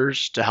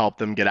brokers to help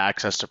them get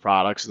access to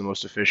products in the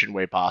most efficient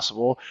way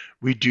possible.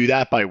 We do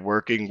that by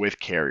working with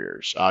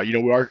carriers.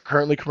 We are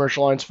currently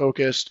commercial lines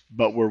focused,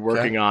 but we're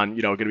working on,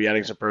 going to be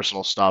adding some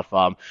personal stuff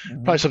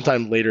probably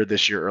sometime later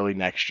this year, early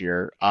next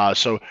year.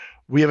 So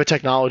we have a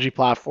technology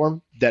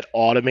platform that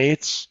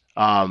automates,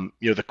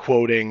 the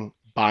quoting,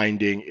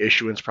 binding,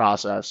 issuance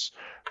process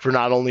for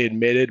not only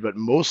admitted, but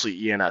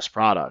mostly E&S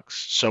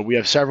products. So we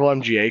have several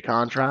MGA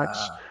contracts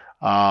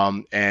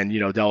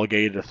and,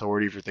 delegated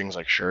authority for things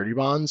like surety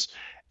bonds.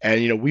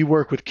 And, we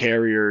work with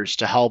carriers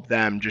to help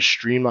them just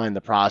streamline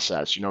the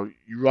process. You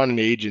run an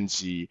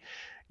agency,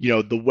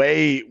 the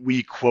way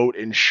we quote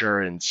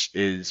insurance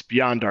is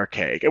beyond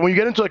archaic. And when you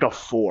get into like a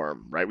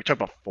form, right, we talk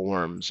about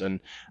forms and,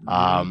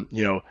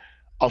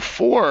 a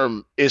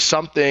form is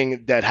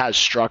something that has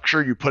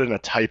structure you put in a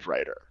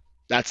typewriter.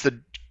 That's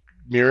the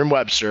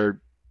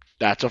Merriam-Webster.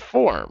 That's a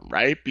form,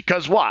 right?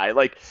 Because why?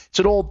 Like, it's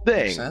an old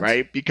thing,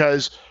 right?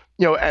 Because,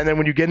 and then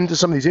when you get into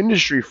some of these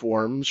industry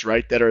forms,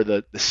 right, that are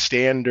the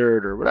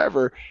standard or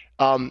whatever,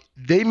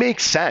 they make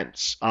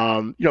sense.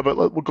 But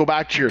we'll go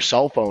back to your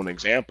cell phone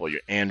example,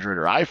 your Android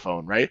or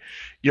iPhone, right?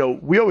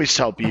 We always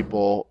tell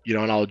people,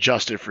 and I'll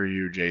adjust it for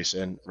you,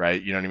 Jason,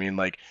 right? You know what I mean?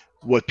 Like,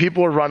 what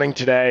people are running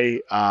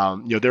today,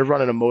 they're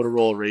running a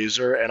Motorola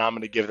Razr, and I'm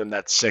going to give them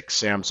that 6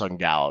 Samsung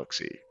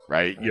Galaxy,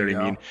 right? You know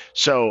what I mean?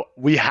 So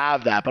we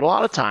have that, but a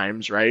lot of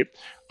times, right,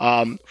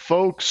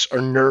 folks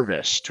are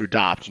nervous to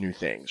adopt new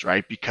things,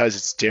 right? Because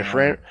it's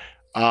different.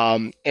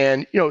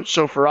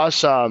 So for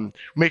us,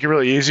 make it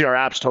really easy. Our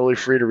app's totally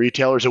free to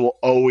retailers. It will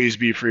always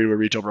be free to a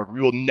retail broker.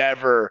 We will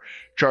never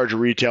charge a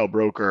retail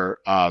broker,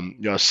 a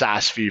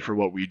SaaS fee for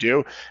what we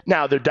do.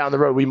 Now, down the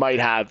road, we might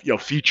have,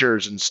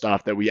 features and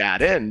stuff that we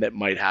add in that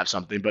might have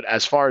something. But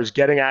as far as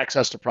getting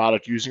access to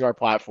product using our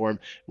platform,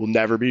 there will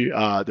never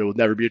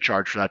be a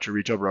charge for that to a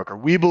retail broker.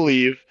 We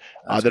believe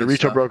that a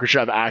retail broker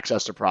should have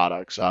access to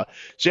products. So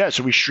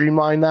we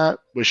streamline that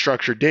with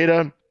structured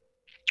data.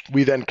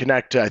 We then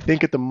connect to, I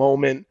think at the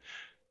moment,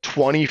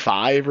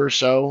 25 or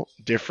so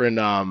different,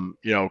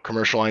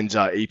 commercial lines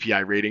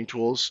API rating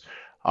tools.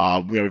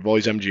 We have all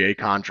these MGA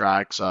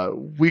contracts.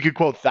 We could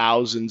quote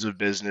thousands of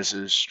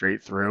businesses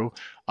straight through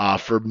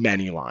for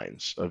many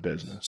lines of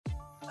business.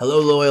 Hello,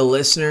 loyal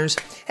listeners.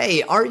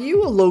 Hey, are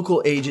you a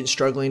local agent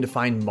struggling to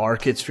find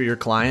markets for your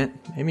client?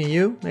 Maybe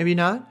you, maybe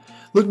not.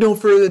 Look no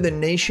further than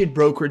Nation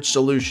Brokerage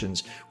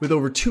Solutions. With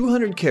over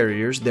 200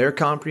 carriers, their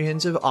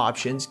comprehensive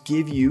options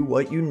give you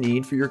what you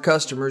need for your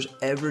customers'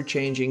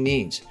 ever-changing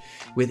needs.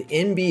 With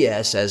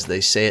NBS, as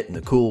they say it in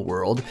the cool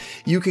world,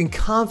 you can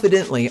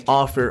confidently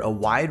offer a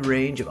wide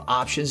range of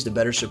options to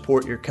better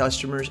support your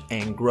customers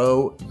and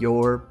grow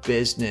your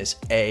business,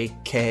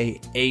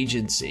 aka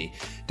agency.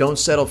 Don't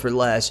settle for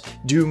less.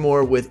 Do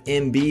more with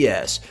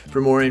NBS. For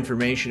more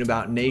information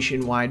about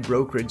nationwide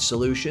brokerage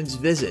solutions,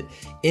 visit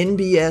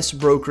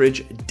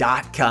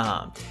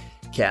nbsbrokerage.com.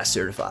 CAS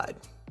certified.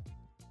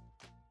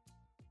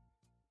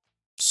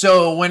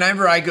 So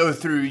whenever I go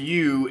through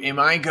you, am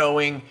I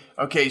going,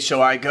 okay,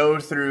 so I go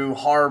through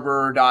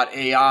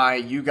Harbor.ai,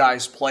 you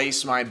guys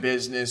place my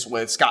business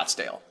with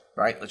Scottsdale,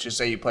 right? Let's just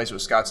say you place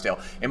with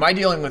Scottsdale. Am I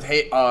dealing with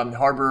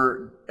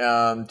Harbor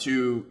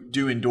to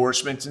do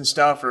endorsements and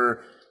stuff,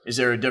 or is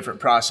there a different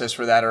process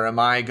for that, or am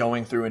I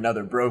going through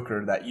another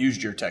broker that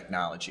used your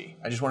technology?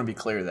 I just want to be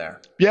clear there.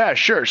 Yeah,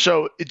 sure.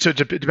 So it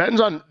depends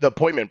on the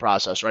appointment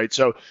process, right?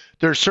 So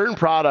there's certain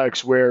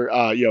products where,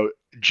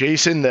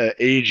 Jason, the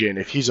agent,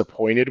 if he's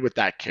appointed with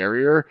that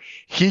carrier,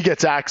 he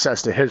gets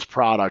access to his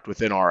product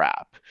within our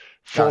app.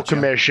 Full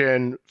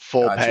commission,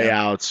 full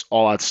payouts,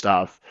 all that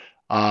stuff.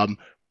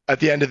 At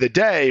the end of the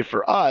day,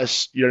 for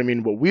us, you know what I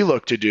mean? What we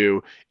look to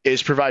do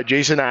is provide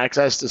Jason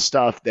access to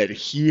stuff that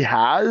he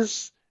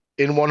has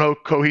in one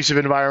cohesive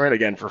environment,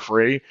 again, for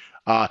free,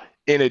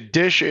 in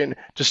addition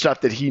to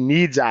stuff that he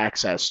needs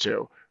access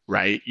to,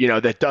 right?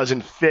 That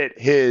doesn't fit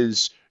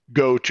his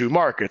go-to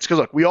markets. Because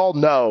look, we all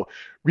know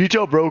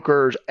Retail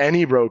brokers,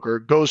 any broker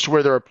goes to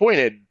where they're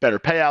appointed, better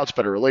payouts,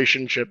 better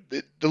relationship.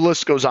 The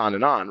list goes on,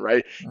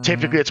 right?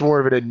 Typically, it's more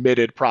of an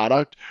admitted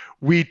product.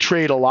 We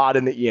trade a lot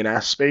in the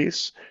E&S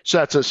space. So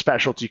that's a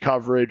specialty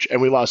coverage,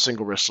 and we allow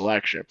single risk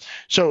selection.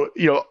 So,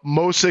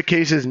 most of the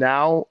cases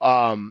now,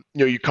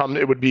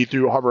 it would be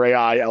through Harbor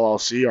AI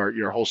LLC, or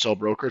your wholesale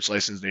broker. It's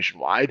licensed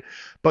nationwide.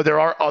 But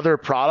there are other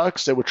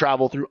products that would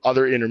travel through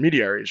other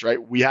intermediaries,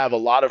 right? We have a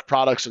lot of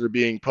products that are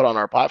being put on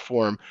our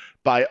platform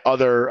by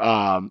other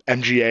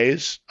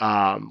MGAs.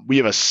 We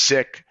have a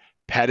sick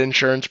pet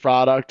insurance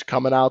product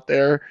coming out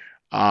there.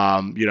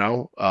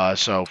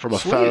 So from a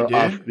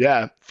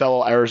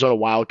fellow Arizona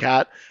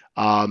Wildcat,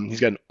 he's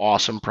got an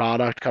awesome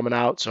product coming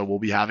out. So we'll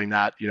be having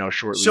that,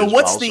 shortly. So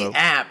what's the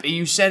app?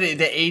 You said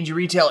the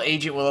retail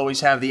agent will always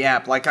have the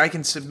app. Like I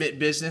can submit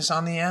business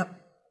on the app?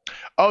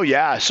 Oh,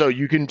 yeah. So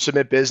you can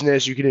submit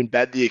business. You can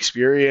embed the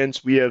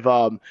experience. We have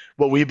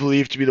what we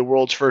believe to be the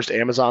world's first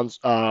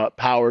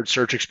Amazon-powered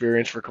search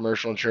experience for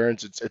commercial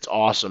insurance. It's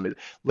awesome. It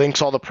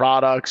links all the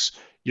products.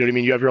 You know what I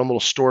mean? You have your own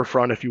little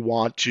storefront if you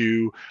want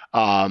to.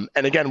 And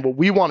again, what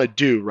we want to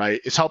do,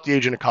 right, is help the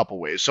agent a couple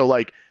ways. So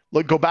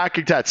go back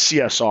to that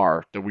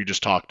CSR that we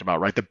just talked about,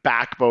 right? The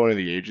backbone of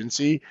the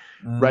agency,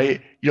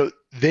 right?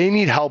 They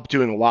need help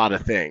doing a lot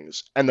of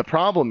things. And the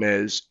problem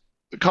is,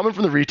 coming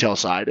from the retail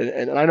side,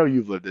 and I know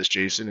you've lived this,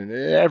 Jason, and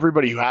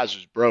everybody who has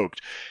is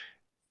broked.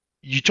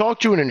 You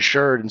talk to an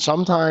insured, and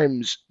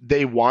sometimes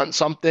they want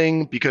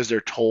something because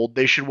they're told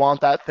they should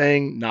want that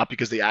thing, not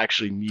because they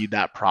actually need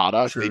that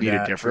product. They need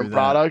a different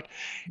product.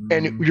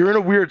 And you're in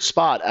a weird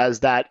spot as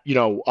that,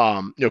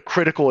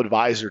 critical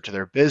advisor to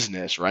their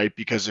business, right?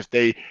 Because if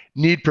they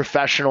need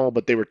professional,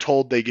 but they were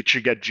told they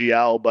should get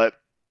GL, but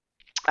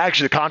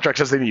actually the contract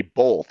says they need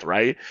both,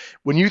 right?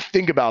 When you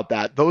think about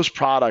that, those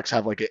products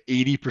have like an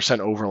 80%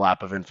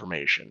 overlap of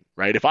information,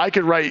 right? If I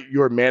could write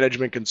your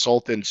management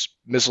consultant's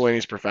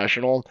miscellaneous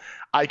professional,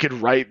 I could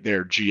write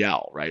their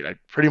GL, right? I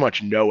pretty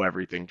much know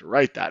everything to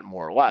write that,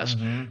 more or less.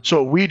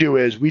 So what we do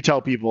is we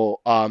tell people,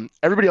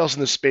 everybody else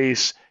in the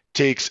space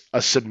takes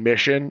a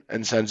submission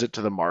and sends it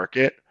to the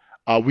market.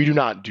 We do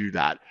not do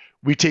that.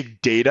 We take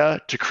data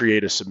to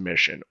create a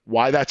submission.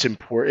 Why that's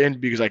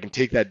important? Because I can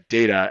take that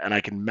data and I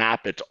can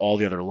map it to all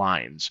the other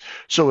lines.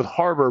 So with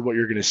Harbor, what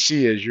you're going to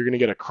see is you're going to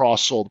get a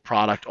cross-sold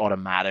product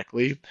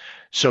automatically.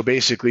 So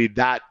basically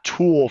that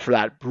tool for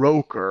that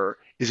broker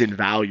is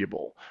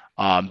invaluable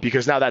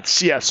because now that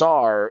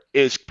CSR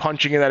is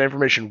punching in that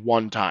information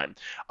one time.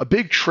 A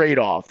big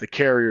trade-off the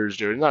carriers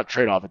do, not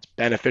trade-off, it's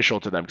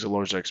beneficial to them because it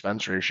lowers their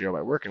expense ratio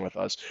by working with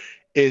us,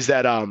 is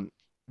that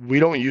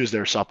we don't use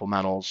their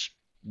supplementals.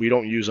 We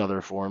don't use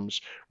other forms.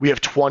 We have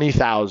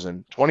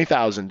 20,000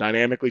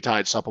 dynamically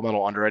tied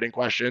supplemental underwriting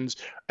questions,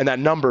 and that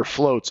number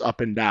floats up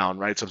and down,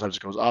 right? Sometimes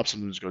it goes up,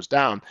 sometimes it goes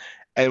down.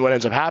 And what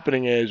ends up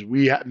happening is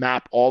we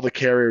map all the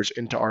carriers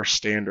into our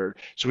standard.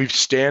 So we've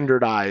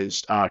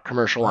standardized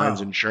commercial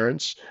lines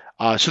insurance.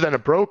 So then a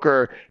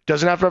broker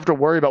doesn't have to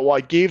worry about, well,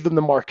 I gave them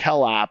the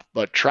Markel app,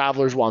 but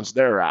Travelers wants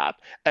their app.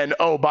 And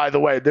oh, by the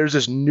way, there's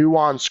this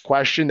nuanced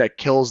question that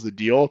kills the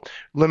deal.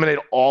 Eliminate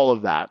all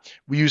of that.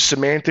 We use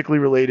semantically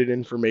related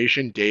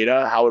information,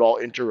 data, how it all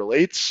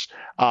interrelates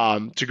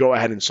to go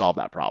ahead and solve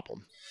that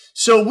problem.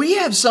 So we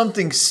have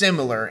something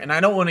similar, and I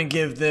don't want to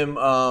give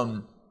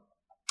them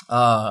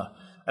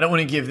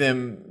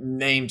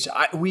names.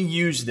 We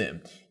use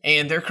them.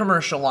 And their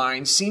commercial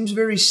line seems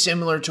very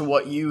similar to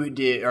what you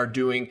are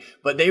doing,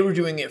 but they were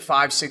doing it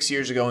 5-6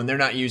 years ago, and they're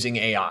not using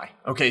AI.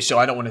 Okay, so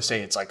I don't want to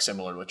say it's like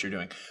similar to what you're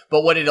doing.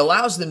 But what it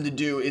allows them to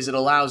do is it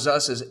allows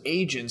us as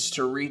agents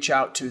to reach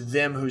out to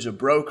them who's a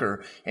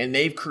broker, and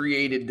they've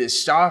created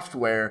this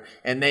software,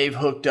 and they've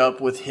hooked up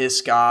with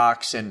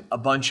Hiscox and a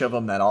bunch of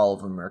them that all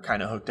of them are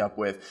kind of hooked up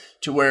with,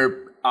 to where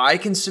I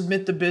can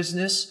submit the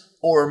business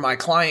or my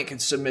client can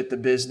submit the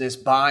business,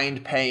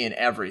 bind, pay, and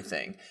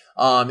everything.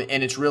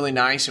 And it's really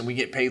nice, and we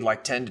get paid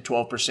like 10 to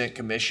 12%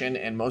 commission,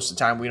 and most of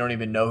the time we don't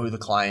even know who the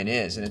client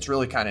is, and it's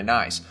really kind of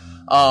nice.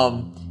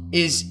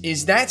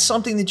 Is that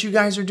something that you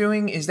guys are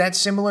doing? Is that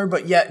similar?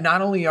 But yet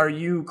not only are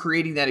you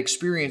creating that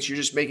experience, you're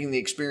just making the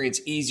experience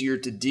easier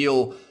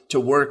to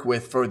work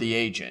with for the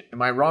agent.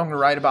 Am I wrong or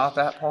right about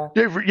that, Paul?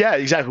 Yeah,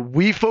 exactly.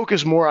 We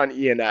focus more on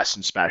E&S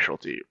and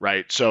specialty,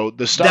 right? So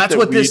the stuff that's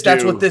what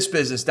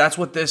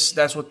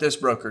this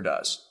broker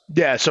does.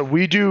 Yeah, so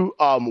we do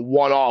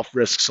one-off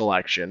risk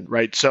selection,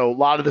 right? So a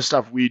lot of the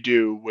stuff we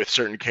do with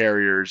certain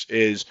carriers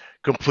is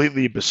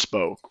completely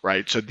bespoke,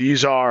 right? So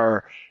these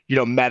are,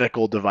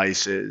 medical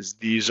devices.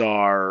 These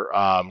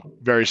are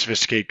very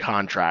sophisticated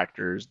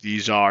contractors.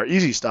 These are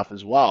easy stuff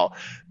as well.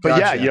 But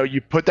gotcha. Yeah,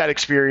 you put that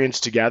experience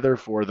together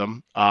for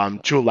them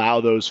to allow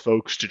those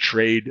folks to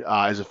trade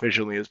as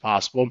efficiently as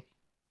possible.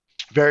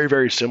 Very,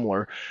 very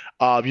similar.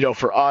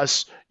 For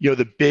us,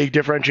 the big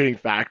differentiating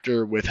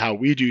factor with how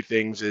we do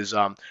things is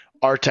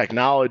our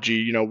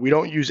technology. We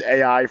don't use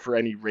AI for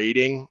any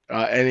rating,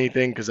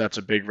 anything, because that's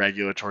a big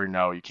regulatory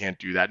no. You can't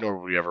do that, nor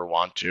would we ever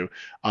want to.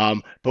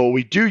 But what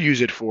we do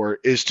use it for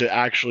is to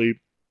actually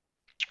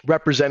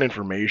represent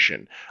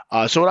information.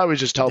 So what I always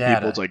just tell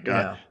people is like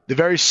the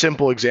very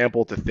simple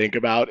example to think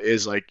about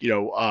is like,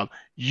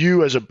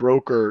 you as a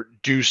broker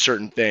do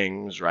certain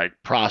things, right?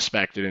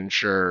 Prospect and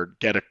insure,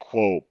 get a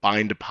quote,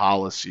 bind a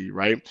policy,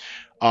 right?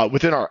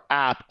 Within our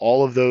app,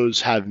 all of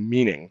those have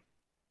meaning.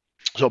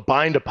 So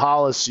bind a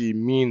policy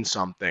means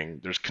something.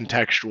 There's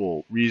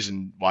contextual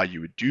reason why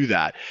you would do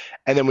that.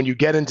 And then when you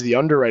get into the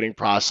underwriting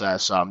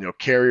process,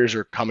 carriers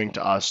are coming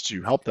to us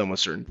to help them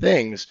with certain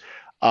things.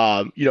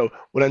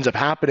 What ends up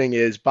happening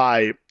is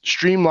by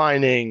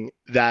streamlining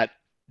that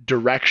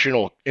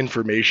directional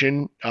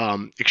information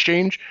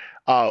exchange,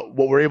 what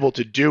we're able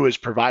to do is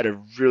provide a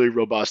really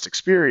robust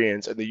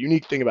experience. And the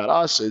unique thing about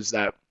us is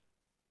that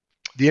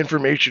the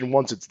information,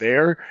 once it's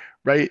there,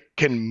 right,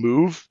 can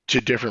move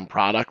to different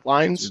product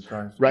lines,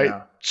 right?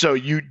 Yeah. So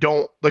you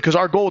don't, because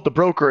our goal with the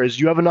broker is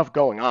you have enough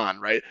going on,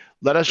 right?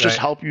 Let us just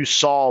help you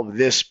solve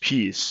this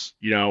piece,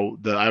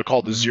 I call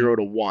it the 0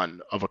 to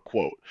 1 of a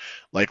quote.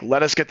 Like,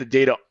 let us get the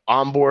data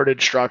onboarded,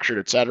 structured,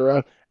 et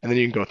cetera, and then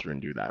you can go through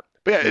and do that.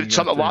 But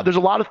yeah, there's a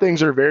lot of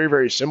things that are very,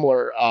 very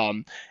similar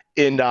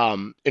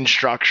in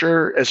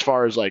structure as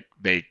far as like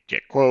they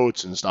get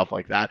quotes and stuff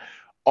like that.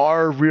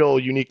 Our real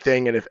unique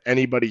thing, and if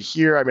anybody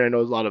here, I know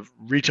a lot of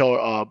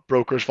retail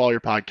brokers follow your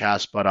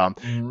podcast, but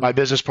my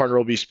business partner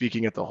will be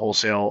speaking at the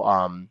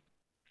Wholesale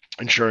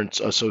Insurance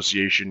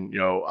Association,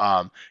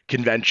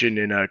 convention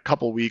in a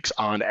couple weeks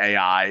on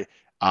AI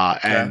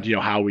and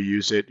how we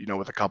use it,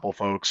 with a couple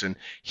folks. And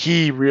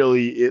he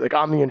really, like,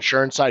 on the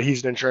insurance side,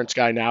 he's an insurance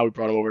guy now. We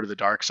brought him over to the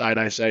dark side,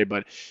 I say,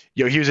 but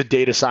he was a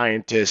data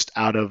scientist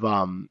out of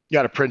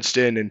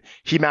Princeton, and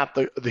he mapped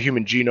the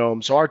human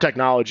genome. So our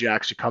technology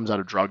actually comes out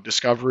of drug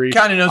discovery.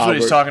 Kind of knows what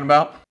he's talking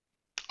about.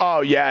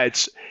 Oh yeah,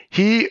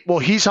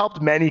 he's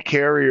helped many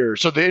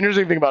carriers. So the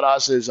interesting thing about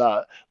us is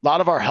a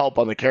lot of our help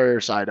on the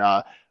carrier side,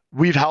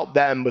 we've helped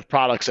them with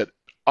products that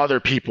other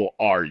people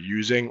are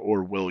using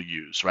or will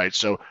use, right?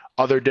 So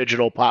other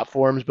digital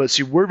platforms, but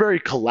see, we're very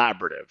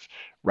collaborative,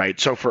 right?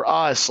 So for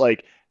us,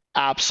 like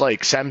apps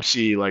like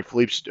Semsi, like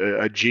Philippe's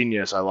a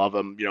genius. I love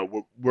him.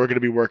 We're going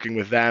to be working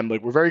with them.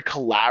 Like, we're very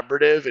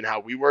collaborative in how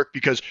we work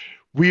because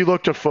we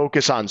look to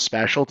focus on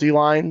specialty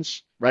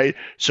lines, right?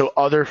 So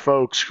other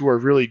folks who are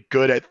really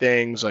good at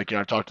things, like,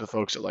 I've talked to the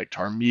folks at like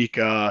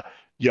Tarmika,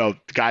 the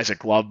guys at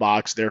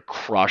Glovebox, they're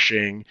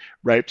crushing,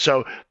 right?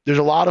 So there's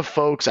a lot of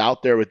folks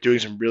out there with doing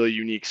some really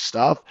unique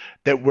stuff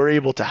that we're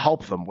able to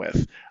help them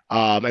with.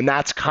 And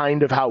that's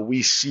kind of how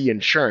we see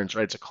insurance,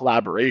 right? It's a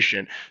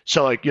collaboration.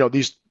 So like,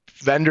 these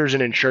vendors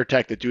in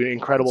InsurTech that do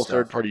incredible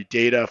third-party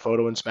data,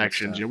 photo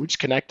inspections, we just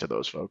connect to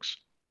those folks.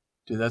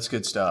 Dude, that's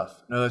good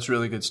stuff. No, that's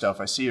really good stuff.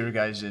 I see your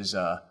guys'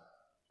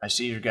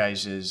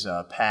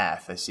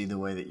 path. I see the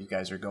way that you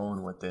guys are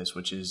going with this,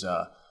 which is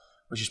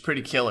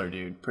pretty killer,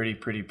 dude.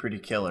 Pretty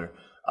killer.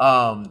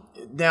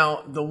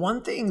 Now, the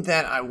one thing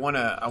that I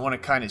wanna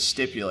kind of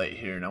stipulate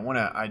here, and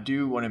I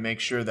do want to make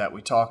sure that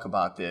we talk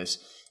about this,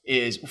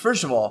 is,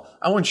 first of all,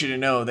 I want you to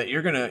know that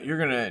you're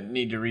gonna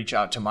need to reach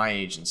out to my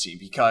agency,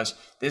 because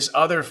this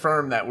other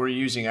firm that we're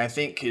using, I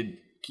think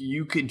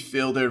you could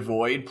fill their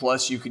void,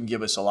 plus you can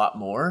give us a lot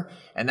more.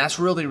 And that's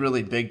really,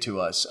 really big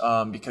to us,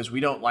 because we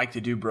don't like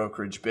to do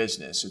brokerage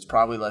business. It's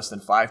probably less than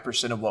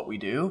 5% of what we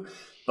do.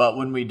 But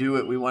when we do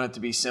it, we want it to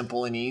be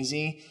simple and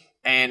easy.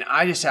 And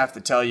I just have to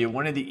tell you,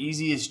 one of the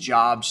easiest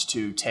jobs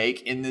to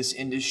take in this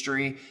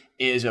industry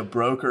is a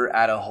broker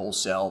at a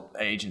wholesale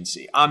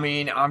agency.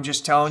 I'm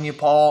just telling you,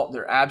 Paul,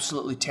 they're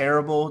absolutely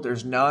terrible.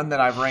 There's none that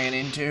I've ran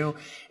into.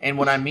 And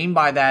what I mean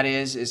by that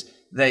is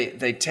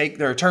they take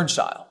their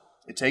turnstile.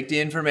 They take the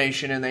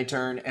information and they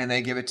turn and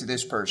they give it to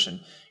this person.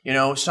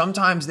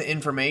 Sometimes the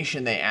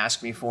information they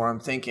ask me for,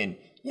 I'm thinking,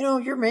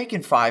 you're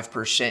making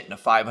 5% and a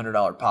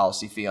 $500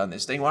 policy fee on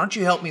this thing. Why don't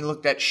you help me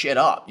look that shit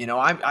up?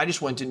 I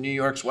just went to New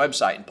York's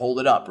website and pulled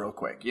it up real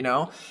quick,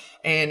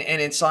 And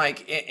it's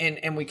like,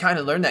 and we kind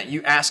of learned that.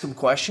 You ask them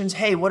questions.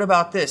 Hey, what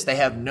about this? They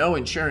have no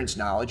insurance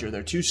knowledge, or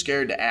they're too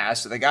scared to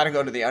ask. So they got to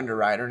go to the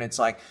underwriter. And it's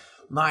like,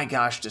 my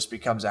gosh, this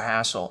becomes a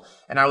hassle.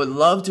 And I would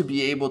love to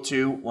be able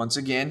to, once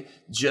again,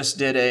 just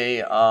did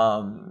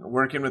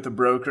working with a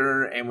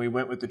broker, and we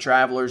went with the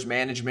Travelers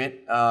Management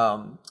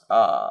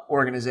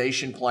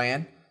organization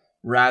plan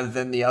rather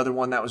than the other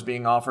one that was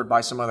being offered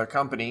by some other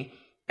company.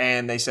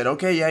 And they said,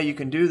 okay, yeah, you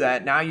can do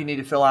that. Now you need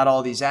to fill out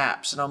all these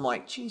apps. And I'm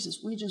like, Jesus,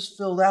 we just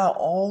filled out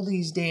all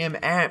these damn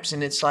apps.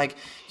 And it's like,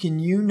 can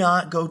you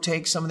not go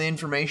take some of the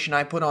information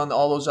I put on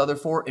all those other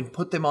four and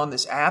put them on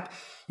this app?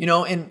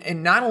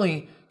 And not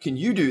only can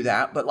you do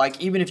that, but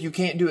like, even if you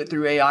can't do it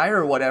through AI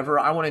or whatever,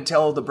 I want to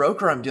tell the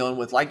broker I'm dealing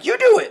with, like, you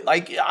do it.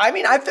 Like,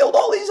 I filled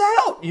all these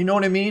out. You know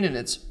what I mean?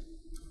 And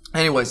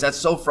anyways, that's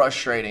so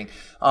frustrating.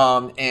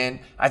 And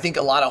I think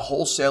a lot of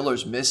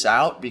wholesalers miss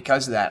out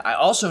because of that. I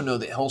also know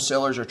that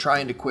wholesalers are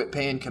trying to quit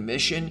paying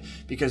commission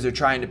because they're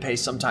trying to pay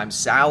sometimes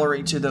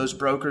salary to those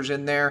brokers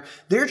in there.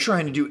 They're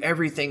trying to do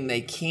everything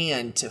they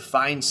can to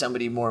find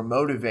somebody more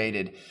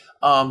motivated.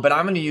 But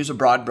I'm going to use a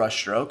broad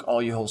brushstroke.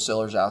 All you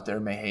wholesalers out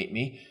there may hate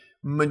me.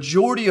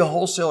 Majority of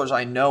wholesalers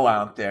I know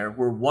out there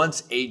were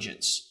once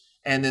agents.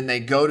 and then they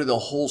go to the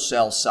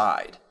wholesale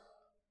side.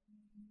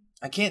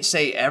 I can't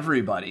say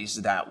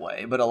everybody's that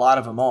way, but a lot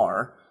of them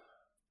are.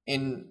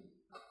 And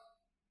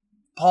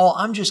Paul,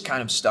 I'm just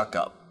kind of stuck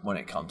up when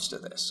it comes to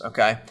this,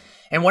 okay?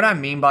 And what I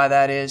mean by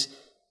that is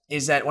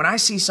that when I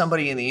see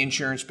somebody in the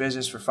insurance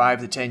business for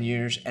 5 to 10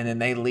 years and then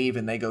they leave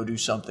and they go do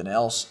something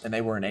else and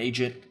they were an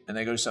agent and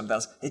they go do something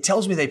else, it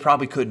tells me they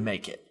probably couldn't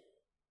make it.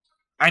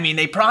 I mean,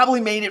 they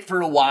probably made it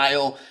for a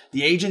while.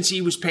 The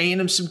agency was paying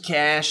them some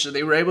cash, so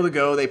they were able to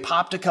go. They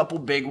popped a couple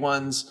big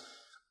ones.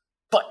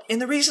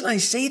 And the reason I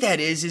say that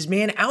is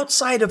man,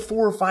 outside of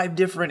 4 or 5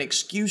 different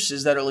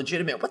excuses that are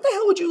legitimate, what the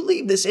hell would you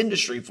leave this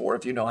industry for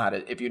if you know how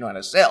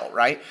to sell,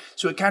 right?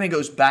 So it kind of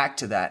goes back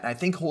to that. And I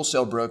think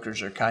wholesale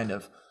brokers are kind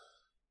of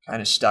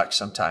stuck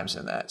sometimes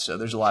in that. So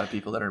there's a lot of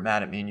people that are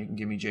mad at me, and you can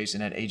give me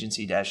Jason at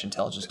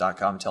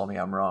agency-intelligence.com and tell me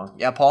I'm wrong.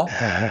 Yeah, Paul?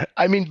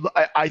 I mean,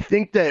 I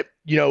think that,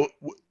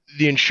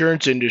 the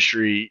insurance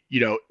industry,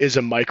 is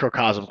a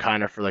microcosm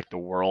kind of for like the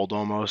world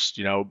almost,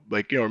 a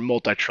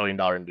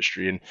multi-trillion-dollar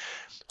industry. And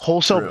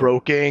wholesale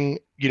broking,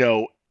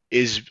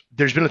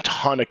 there's been a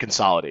ton of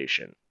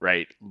consolidation,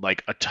 right?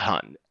 Like a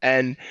ton.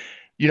 And,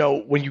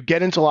 when you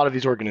get into a lot of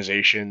these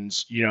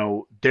organizations,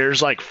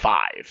 there's like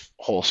 5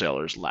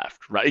 wholesalers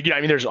left, right? I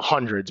mean, there's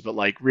hundreds, but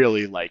like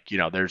really like,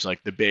 there's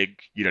like the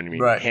big,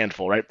 right.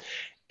 handful, right?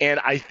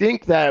 And I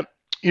think that,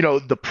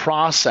 the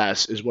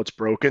process is what's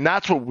broken.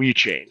 That's what we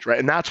change, right?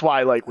 And that's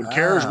why, like, when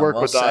carriers work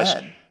with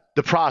us,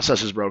 the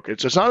process is broken.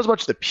 So it's not as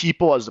much the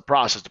people as the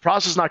process. The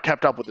process is not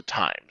kept up with the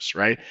times,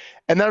 right?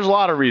 And there's a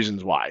lot of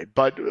reasons why,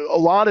 but a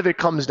lot of it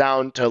comes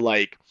down to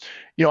like,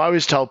 I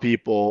always tell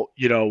people,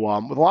 with a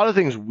lot of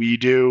things we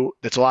do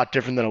that's a lot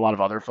different than a lot of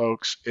other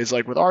folks is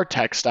like with our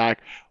tech stack,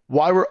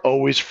 why we're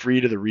always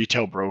free to the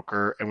retail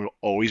broker and we'll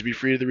always be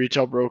free to the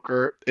retail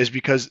broker is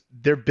because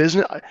their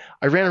business.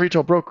 I ran a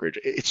retail brokerage.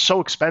 It's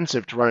so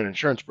expensive to run an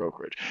insurance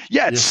brokerage.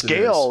 Yeah, at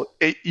scale,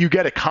 you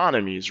get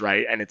economies,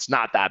 right? And it's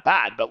not that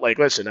bad. But like,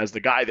 listen, as the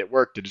guy that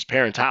worked at his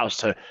parents'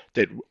 house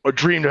that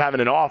dreamed of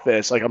having an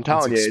office, like I'm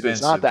telling you,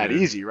 it's not that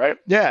easy, right?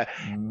 Yeah.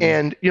 Mm-hmm.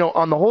 And,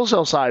 on the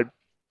wholesale side,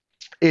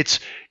 it's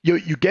you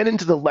get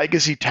into the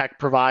legacy tech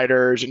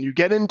providers and you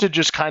get into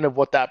just kind of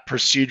what that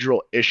procedural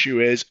issue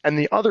is. And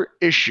the other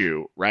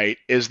issue, right,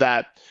 is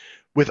that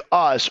with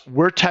us,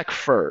 we're tech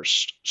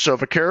first. So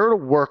if a carrier were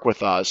to work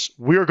with us,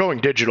 we're going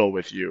digital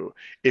with you.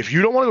 If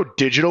you don't want to go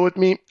digital with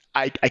me,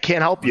 I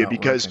can't help you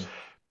because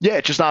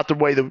it's just not the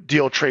way the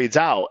deal trades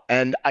out.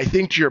 And I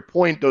think to your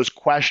point, those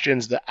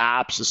questions, the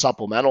apps, the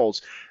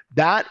supplementals,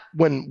 that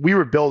when we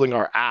were building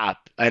our app,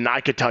 and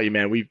I could tell you,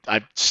 man,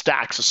 I've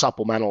stacks of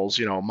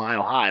supplementals, a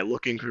mile high,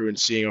 looking through and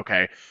seeing,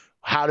 okay,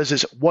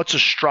 what's a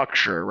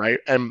structure, right?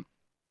 And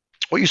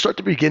what you start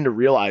to begin to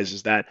realize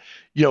is that,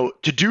 to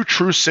do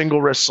true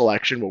single risk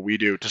selection, what we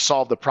do to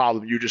solve the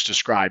problem you just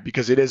described,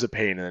 because it is a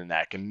pain in the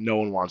neck and no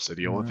one wants to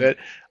deal with it,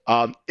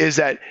 is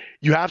that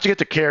you have to get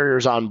the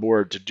carriers on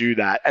board to do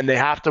that. And they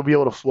have to be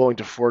willing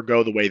to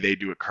forego the way they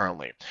do it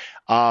currently.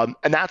 And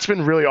that's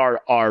been really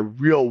our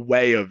real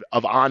way of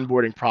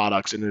onboarding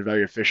products in a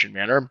very efficient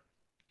manner.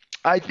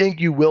 I think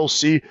you will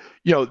see,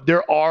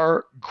 there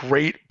are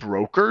great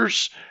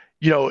brokers,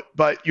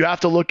 but you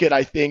have to look at,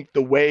 I think,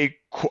 the way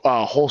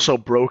wholesale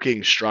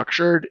broking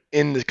structured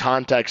in the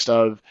context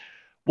of,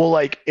 well,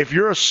 like if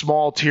you're a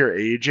small tier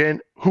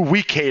agent who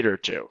we cater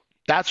to,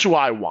 that's who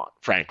I want,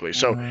 frankly.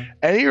 So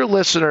any of your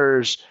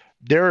listeners,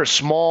 they're a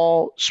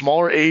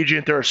smaller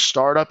agent, they're a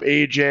startup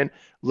agent,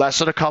 less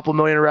than a couple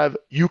million in rev.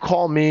 You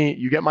call me,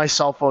 you get my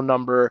cell phone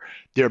number.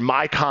 They're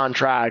my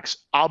contracts.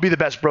 I'll be the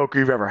best broker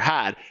you've ever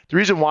had. The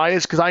reason why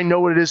is because I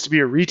know what it is to be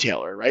a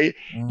retailer, right?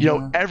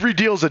 Every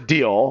deal's a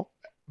deal,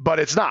 but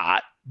it's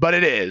not, but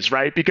it is,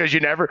 right? Because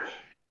you never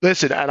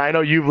listen. And I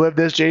know you've lived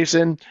this,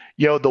 Jason,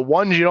 the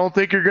ones you don't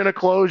think you're going to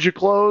close, you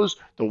close.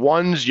 The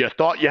ones you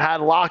thought you had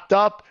locked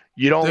up,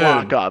 you don't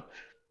lock up.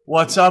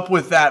 What's up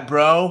with that,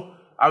 bro?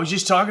 I was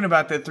just talking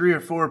about that 3 or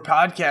 4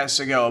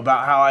 podcasts ago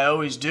about how I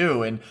always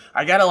do, and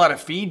I got a lot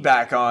of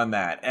feedback on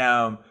that.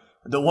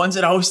 The ones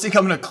that I always think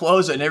I'm going to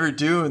close, I never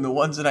do, and the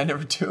ones that I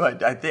never do, I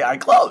think I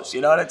close.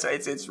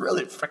 It's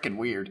really freaking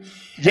weird.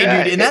 Yeah,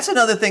 hey, dude, and that's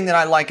another thing that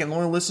I like. And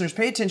loyal listeners,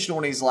 pay attention to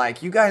what he's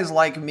like. You guys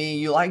like me.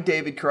 You like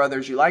David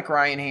Carruthers. You like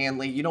Ryan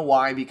Hanley. You know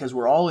why? Because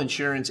we're all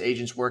insurance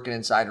agents working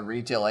inside of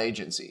retail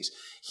agencies.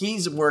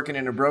 He's working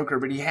in a broker,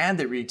 but he had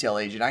the retail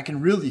agent. I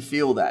can really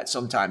feel that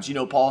sometimes.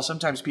 Paul,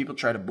 sometimes people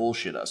try to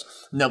bullshit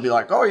us. And they'll be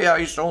like, oh, yeah,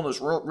 he's still this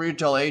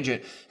retail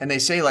agent. And they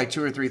say like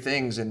 2 or 3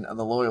 things, and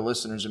the loyal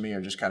listeners of me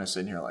are just kind of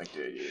sitting here like,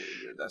 dude,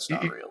 that's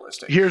not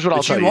realistic. Here's what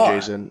I'll tell you,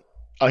 Jason.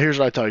 Here's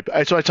what I tell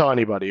you. So I tell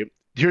anybody,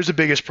 here's the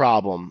biggest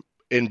problem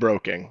in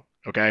broking,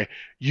 okay?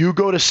 You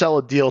go to sell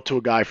a deal to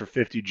a guy for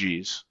 50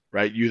 G's,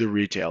 right? You, the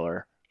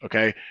retailer,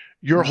 okay?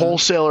 Your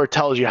wholesaler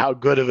tells you how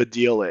good of a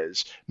deal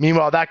is.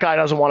 Meanwhile, that guy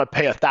doesn't want to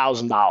pay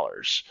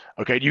 $1,000.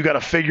 Okay, you got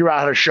to figure out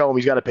how to show him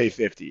he's got to pay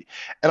 $50.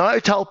 And I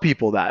tell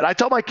people that. I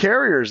tell my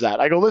carriers that.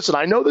 I go, listen,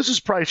 I know this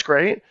is priced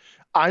great.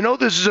 I know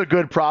this is a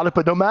good product,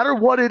 but no matter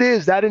what it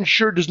is, that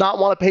insured does not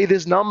want to pay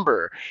this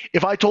number.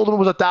 If I told him it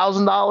was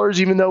 $1,000,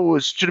 even though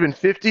it should have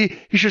been $50,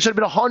 he should have said it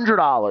been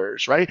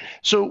 $100, right?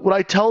 So what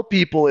I tell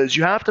people is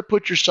you have to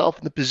put yourself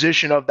in the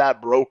position of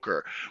that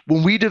broker.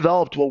 When we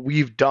developed what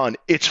we've done,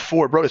 it's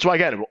for brokers. So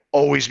again, it will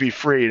always be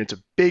free, and it's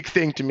a big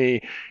thing to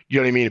me. You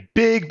know what I mean? A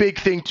big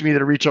thing to me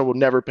that a retailer will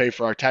never pay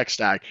for our tech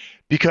stack,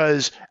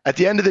 because at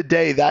the end of the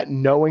day, that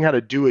knowing how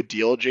to do a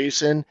deal,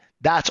 Jason,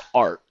 that's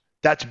art.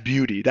 That's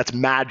beauty. That's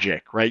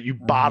magic, right? You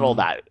bottle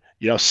that,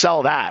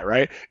 sell that,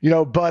 right?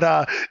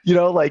 But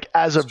like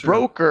as a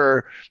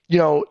broker,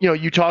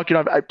 you talk,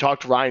 I've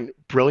talked to Ryan,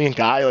 brilliant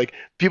guy. Like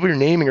people you're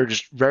naming are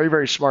just very,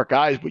 very smart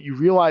guys. What you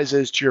realize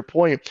is, to your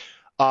point,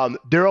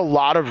 there are a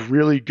lot of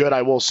really good,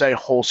 I will say,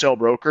 wholesale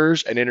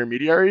brokers and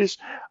intermediaries.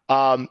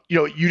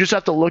 You just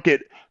have to look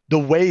at the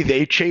way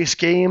they chase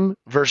game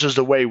versus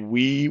the way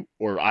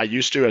I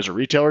used to as a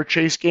retailer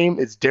chase game.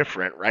 It's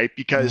different, right?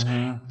 Because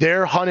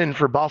they're hunting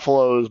for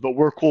buffaloes, but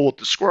we're cool with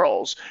the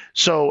squirrels.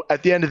 So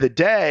at the end of the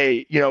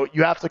day, you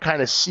have to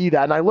kind of see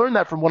that. And I learned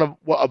that from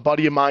a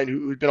buddy of mine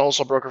who'd been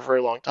also a broker for a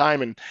very long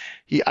time. And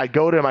I'd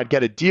go to him, I'd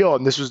get a deal.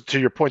 And this was, to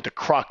your point, the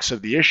crux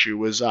of the issue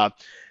was the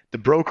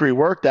broker he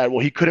worked at.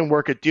 Well, he couldn't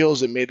work at deals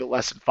that made it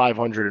less than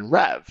 500 in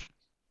rev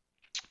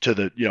to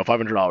the,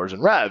 $500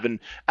 in rev. And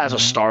as a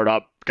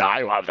startup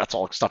guy, well, that's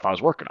all stuff I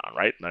was working on,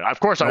 right? And of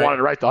course, I wanted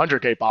to write the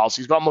 100K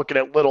policies, but I'm looking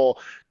at little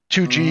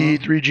 2G,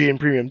 3G, and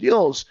premium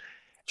deals.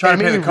 Trying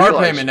to pay the car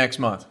payment next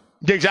month.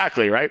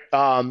 Exactly, right?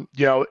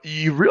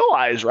 You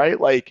realize,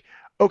 right? Like,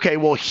 okay,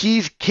 well,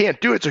 he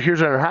can't do it, so here's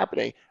what ended up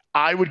happening.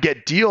 I would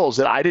get deals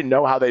that I didn't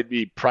know how they'd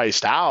be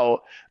priced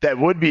out that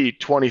would be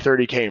 20,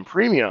 30K in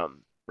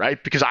premium,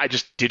 right? Because I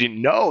just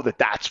didn't know that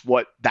that's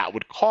what that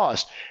would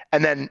cost.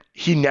 And then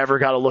he never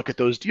got to look at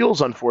those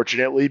deals,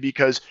 unfortunately,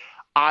 because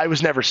I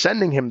was never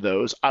sending him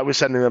those. I was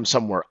sending them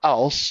somewhere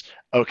else,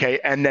 okay?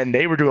 And then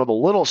they were doing all the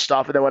little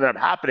stuff, and then what ended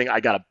up happening, I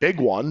got a big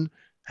one,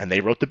 and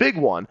they wrote the big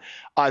one.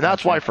 And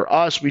that's why for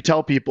us, we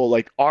tell people,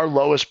 like, our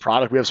lowest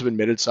product, we have some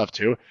admitted stuff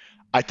too,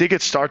 I think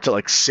it starts at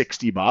like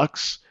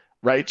 $60,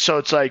 right? So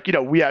it's like,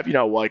 we have,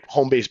 like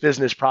home-based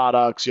business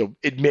products,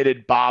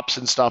 admitted BOPs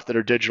and stuff that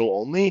are digital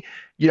only,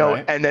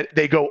 and then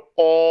they go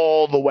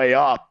all the way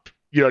up,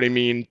 you know what I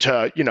mean,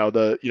 to,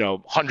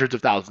 the, hundreds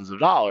of thousands of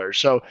dollars.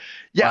 So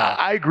yeah,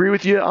 I agree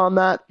with you on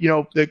that.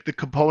 The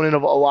component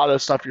of a lot of the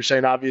stuff you're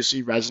saying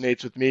obviously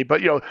resonates with me,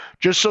 but,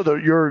 just so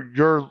that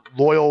your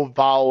loyal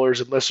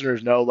followers and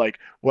listeners know, like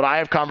when I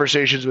have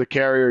conversations with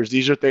carriers,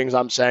 these are things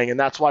I'm saying. And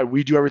that's why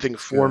we do everything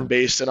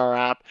form-based in our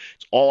app.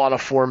 It's all on a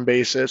form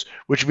basis,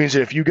 which means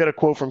that if you get a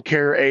quote from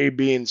carrier A,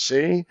 B, and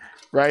C,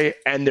 right,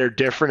 and they're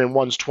different, and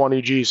one's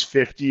 20 G's,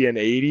 50 and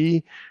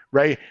 80,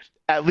 right,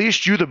 at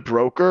least you, the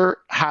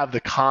broker, have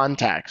the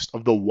context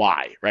of the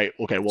why, right?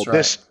 Okay, well,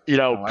 this,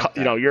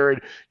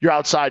 you're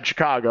outside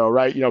Chicago,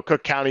 right?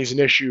 Cook County's an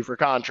issue for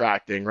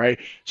contracting, right?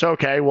 So,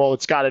 okay, well,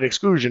 it's got an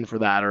exclusion for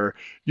that, or,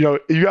 you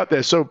got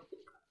this. So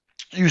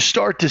you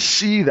start to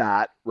see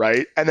that,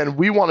 right? And then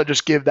we want to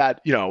just give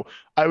that, I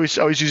always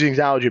use the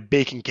analogy of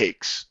baking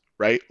cakes,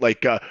 right?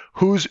 Like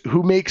who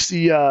makes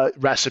the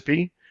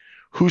recipe,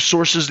 who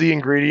sources the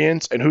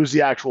ingredients, and who's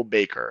the actual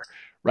baker.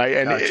 Right.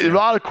 And a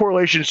lot of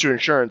correlations to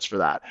insurance for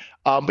that.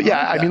 But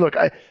yeah, I mean, look,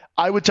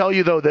 I would tell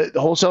you, though, that the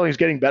wholesaling is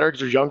getting better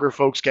because there's younger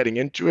folks getting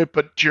into it.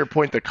 But to your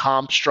point, the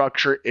comp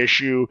structure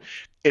issue,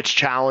 it's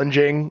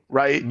challenging,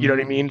 right? You know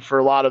what I mean? For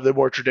a lot of the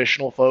more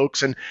traditional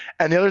folks. And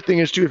the other thing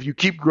is, too, if you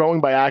keep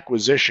growing by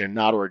acquisition,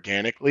 not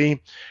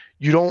organically,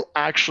 you don't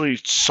actually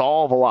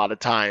solve a lot of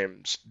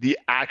times the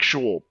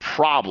actual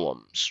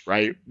problems,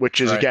 right?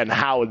 Which is, again,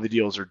 how the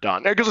deals are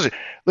done. Because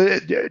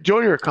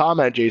joining your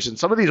comment, Jason,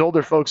 some of these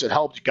older folks that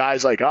helped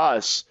guys like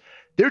us,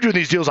 they're doing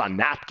these deals on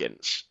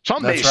napkins.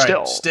 Some may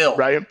still,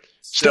 right?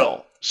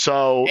 Still.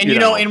 So, and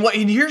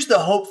and here's the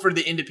hope for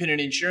the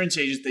independent insurance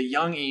agent, the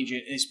young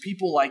agent, is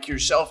people like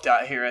yourself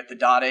out here at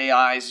the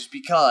 .AIs, is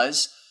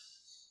because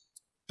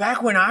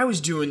back when I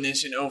was doing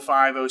this in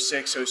 05,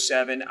 06,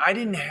 07, I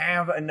didn't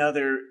have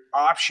another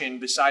option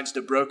besides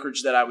the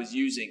brokerage that I was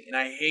using, and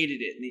I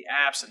hated it, and the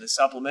apps and the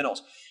supplementals.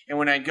 And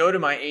when I go to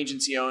my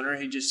agency owner,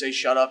 he'd just say,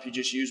 shut up, you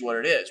just use what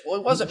it is. Well,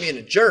 it wasn't being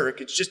a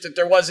jerk. It's just that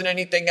there wasn't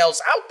anything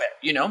else out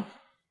there,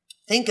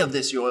 Think of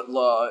this,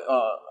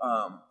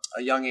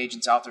 young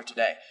agents out there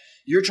today.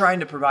 You're trying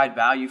to provide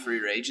value for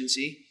your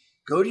agency.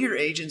 Go to your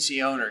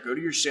agency owner, go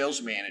to your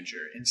sales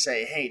manager, and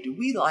say, hey, do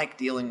we like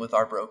dealing with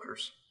our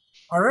brokers?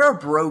 Are our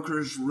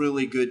brokers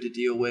really good to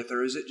deal with,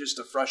 or is it just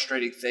a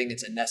frustrating thing?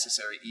 It's a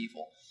necessary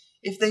evil.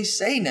 If they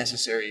say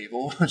necessary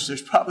evil, which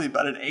there's probably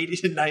about an 80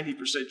 to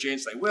 90%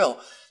 chance they will,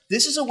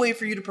 this is a way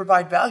for you to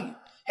provide value.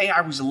 Hey,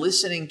 I was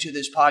listening to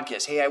this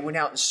podcast. Hey, I went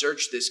out and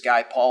searched this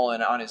guy, Paul,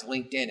 on his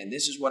LinkedIn, and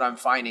this is what I'm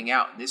finding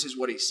out, and this is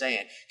what he's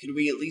saying. Could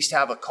we at least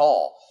have a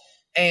call?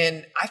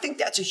 And I think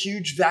that's a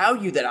huge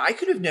value that I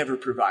could have never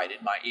provided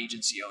my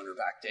agency owner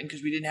back then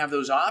because we didn't have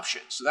those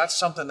options. So that's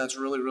something that's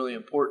really, really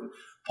important.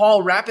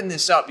 Paul, wrapping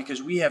this up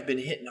because we have been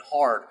hitting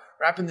hard.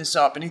 Wrapping this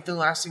up, anything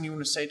last thing you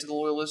want to say to the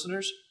loyal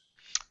listeners?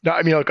 No,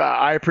 I mean, look,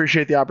 I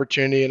appreciate the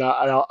opportunity, and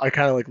I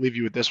kind of like leave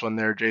you with this one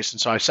there, Jason.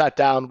 So I sat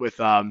down with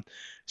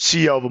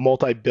CEO of a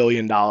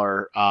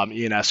multi-billion-dollar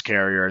E&S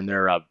carrier, and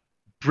they're a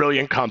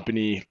brilliant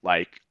company,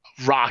 like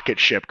rocket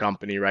ship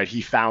company, right?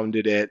 He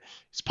founded it.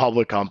 It's a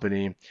public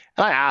company, and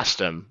I asked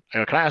him, I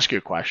go, "Can I ask you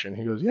a question?"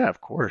 He goes, "Yeah,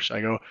 of course."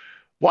 I go,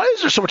 "Why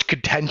is there so much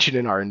contention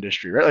in our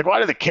industry, right? Like, why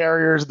do the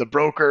carriers, the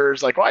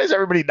brokers, like, why is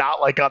everybody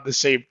not like on the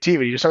same team?"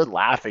 And he just started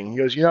laughing. He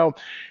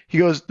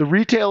goes, the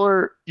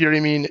retailer, you know what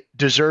I mean,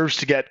 deserves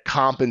to get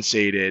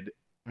compensated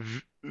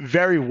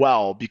very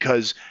well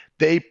because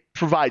they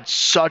provide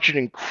such an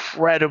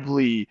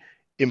incredibly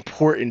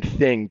important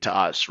thing to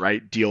us,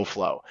 right? Deal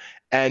flow.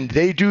 And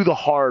they do the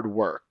hard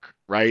work,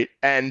 right?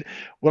 And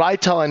what I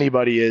tell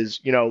anybody is,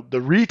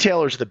 the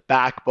retailer's the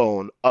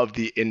backbone of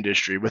the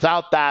industry.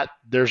 Without that,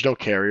 there's no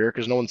carrier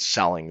because no one's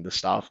selling the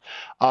stuff.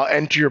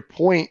 And to your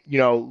point,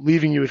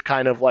 leaving you with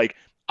kind of like,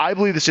 I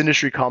believe this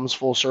industry comes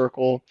full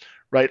circle,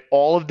 right?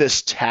 All of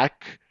this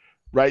tech,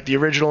 right? The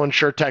original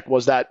InsurTech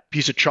was that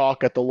piece of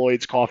chalk at the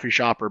Lloyd's coffee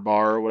shop or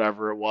bar or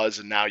whatever it was.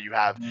 And now you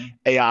have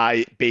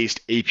AI-based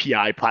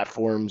API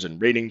platforms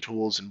and rating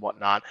tools and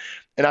whatnot.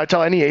 And I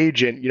tell any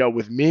agent,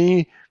 with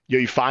me,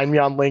 you find me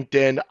on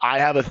LinkedIn. I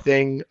have a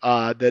thing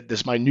that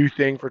this is my new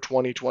thing for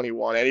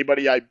 2021.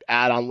 Anybody I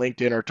add on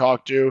LinkedIn or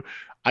talk to,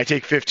 I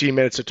take 15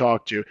 minutes to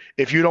talk to.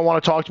 If you don't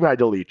want to talk to me, I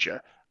delete you.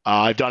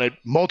 I've done it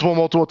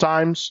multiple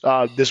times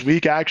this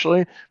week,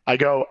 actually.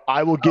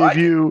 I will give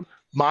you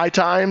my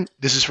time.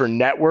 This is for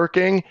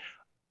networking.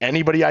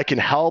 Anybody I can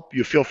help,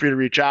 you feel free to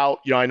reach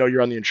out. I know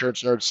you're on the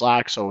Insurance Nerd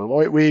Slack, so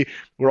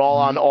we're all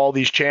on all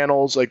these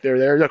channels. Like they're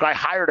there. Look, I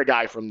hired a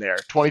guy from there,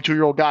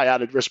 22-year-old guy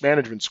out of risk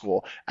management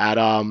school at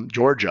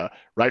Georgia,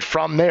 right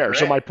from there. Right.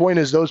 So my point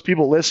is, those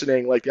people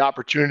listening, like the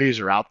opportunities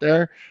are out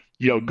there.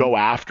 Go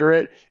after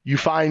it. You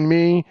find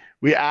me,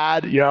 you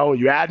add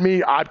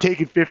me. I'm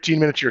taking 15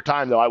 minutes of your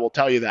time, though. I will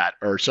tell you that.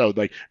 Or so,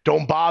 like,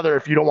 don't bother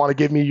if you don't want to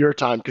give me your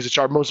time because it's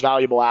our most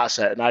valuable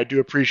asset. And I do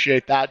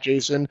appreciate that,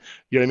 Jason.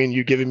 You know what I mean?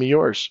 You giving me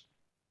yours.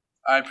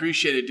 I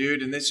appreciate it,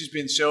 dude. And this has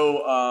been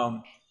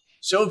so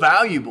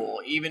valuable.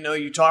 Even though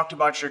you talked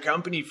about your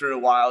company for a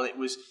while,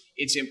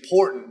 it's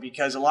important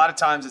because a lot of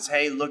times it's,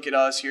 hey, look at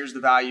us. Here's the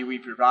value we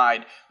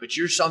provide. But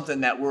you're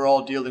something that we're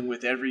all dealing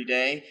with every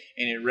day,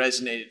 and it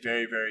resonated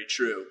very, very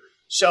true.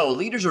 So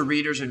leaders are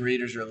readers and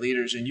readers are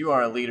leaders, and you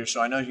are a leader,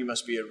 so I know you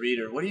must be a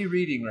reader. What are you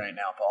reading right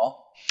now,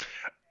 Paul?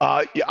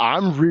 Yeah,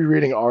 I'm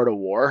rereading Art of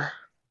War.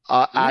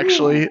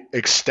 Actually,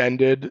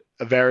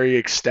 a very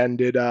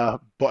extended,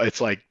 but it's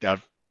like a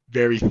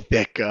very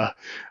thick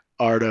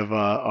Art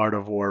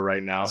of War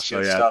right now. That's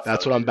so yeah,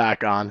 that's what I'm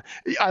back on.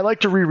 I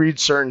like to reread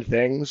certain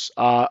things.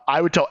 I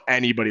would tell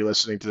anybody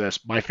listening to this,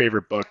 my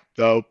favorite book,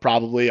 though,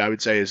 probably I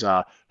would say is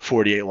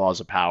 48 Laws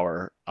of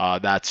Power.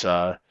 That's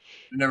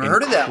never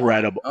heard of that.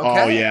 Incredible.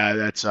 Okay. Oh yeah,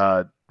 that's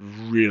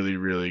really,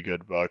 really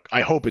good book.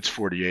 I hope it's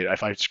 48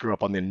 if I screw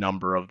up on the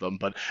number of them,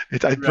 but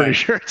I'm pretty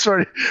sure it's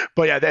 40.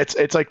 But yeah,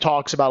 it's like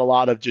talks about a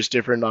lot of just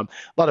different, a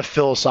lot of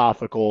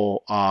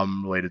philosophical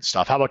related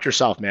stuff. How about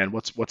yourself, man?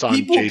 What's on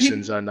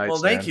Jason's nightstand?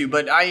 Well, thank you.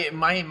 But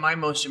my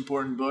most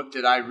important book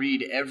that I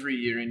read every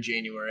year in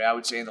January, I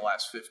would say in the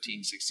last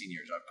 15, 16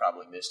 years, I've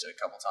probably missed it a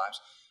couple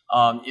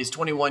times, is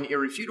 21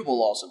 Irrefutable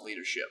Laws of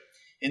Leadership.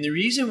 And the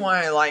reason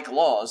why I like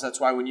laws, that's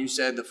why when you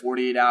said the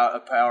 48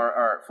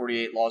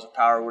 laws of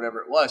power, whatever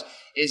it was,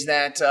 is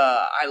that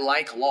I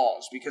like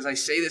laws because I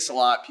say this a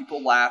lot.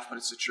 People laugh, but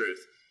it's the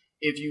truth.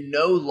 If you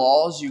know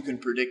laws, you can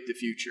predict the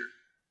future.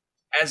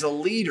 As a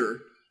leader,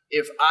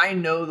 if I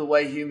know the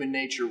way human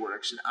nature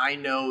works and I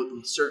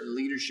know certain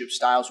leadership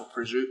styles will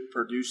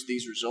produce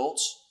these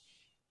results,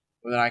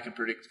 well, then I can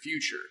predict the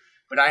future.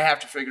 But I have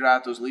to figure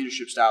out those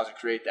leadership styles and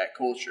create that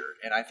culture.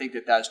 And I think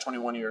that that's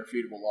 21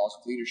 Irrefutable Laws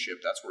of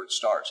Leadership. That's where it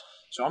starts.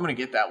 So I'm going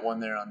to get that one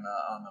there on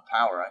the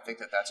power. I think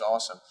that that's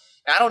awesome.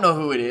 Now, I don't know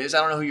who it is. I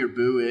don't know who your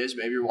boo is.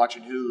 Maybe you're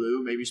watching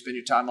Hulu. Maybe you spend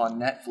your time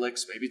on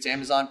Netflix. Maybe it's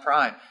Amazon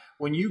Prime.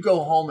 When you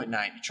go home at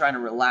night, you're trying to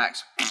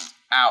relax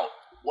out.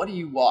 What do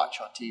you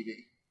watch on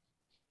TV?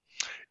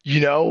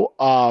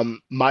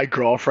 My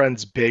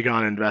girlfriend's big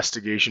on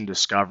investigation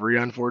discovery,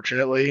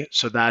 unfortunately.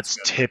 So that's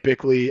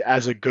typically,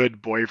 as a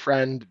good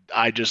boyfriend,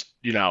 I just,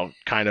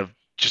 kind of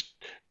just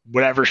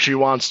whatever she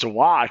wants to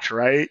watch,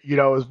 right?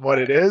 Is what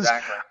it is.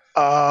 Exactly.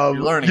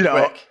 You're learning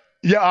quick.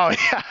 Yeah,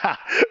 yeah.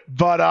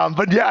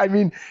 But yeah, I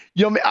mean,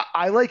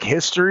 I like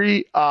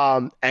history.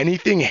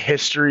 Anything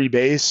history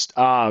based,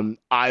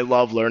 I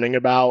love learning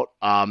about.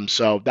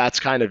 So that's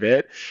kind of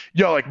it.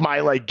 Like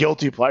my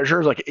guilty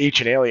pleasures, like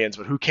Ancient Aliens,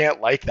 but who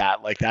can't like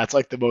that? Like that's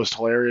like the most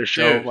hilarious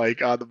show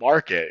on the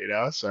market,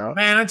 So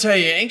man, I tell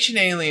you, Ancient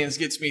Aliens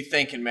gets me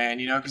thinking, man.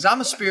 Because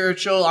I'm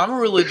a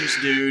religious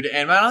dude,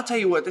 and man, I'll tell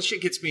you what, this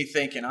shit gets me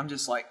thinking. I'm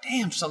just like,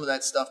 damn, some of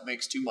that stuff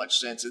makes too much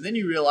sense, and then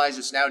you realize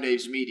it's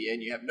nowadays media,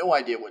 and you have no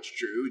idea what's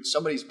true.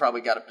 Somebody's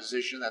probably got a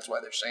position. That's why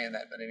they're saying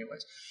that. But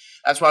anyways,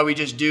 That's why we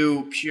just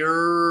do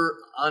pure,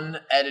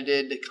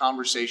 unedited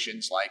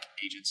conversations like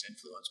Agents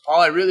Influence.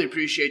 Paul, I really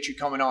appreciate you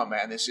coming on,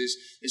 man. This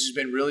has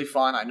been really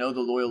fun. I know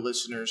the loyal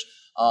listeners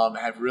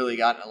have really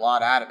gotten a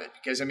lot out of it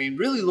because, I mean,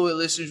 really loyal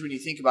listeners, when you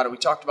think about it, we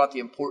talked about the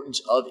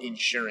importance of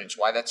insurance,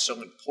 why that's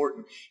so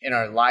important in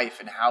our life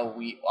and how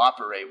we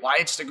operate, why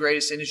it's the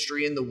greatest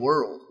industry in the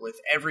world with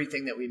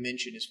everything that we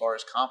mentioned as far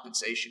as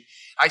compensation.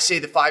 I say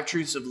the five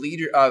truths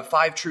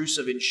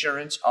of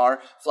insurance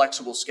are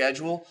flexible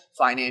schedule,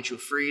 financial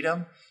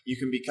freedom, you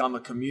can become a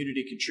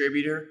community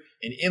contributor,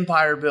 an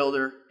empire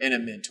builder, and a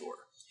mentor.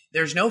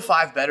 There's no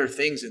five better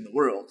things in the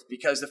world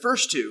because the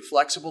first two,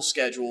 flexible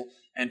schedule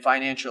and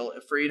financial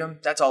freedom,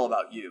 that's all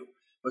about you.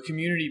 A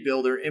community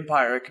builder,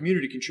 a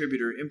community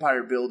contributor,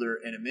 empire builder,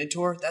 and a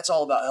mentor, that's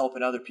all about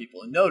helping other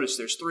people. And notice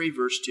there's 3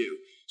 verse 2.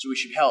 So we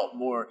should help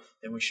more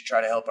than we should try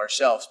to help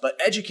ourselves. But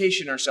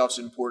education ourselves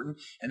is important,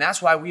 and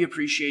that's why we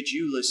appreciate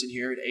you listening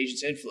here at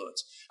Agents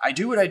Influence. I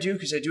do what I do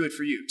because I do it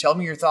for you. Tell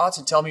me your thoughts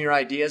and tell me your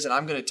ideas, and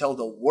I'm going to tell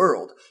the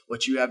world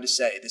what you have to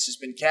say. This has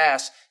been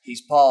Cass.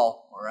 He's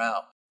Paul. We're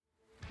out.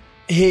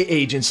 Hey,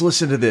 agents,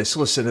 listen to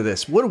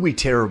this. What are we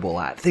terrible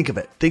at? Think of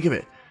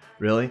it.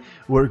 Really?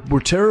 We're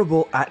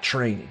terrible at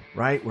training,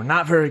 right? We're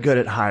not very good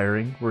at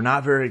hiring. We're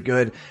not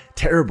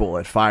terrible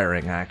at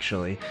firing,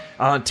 actually.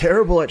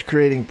 Terrible at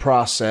creating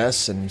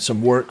process and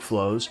some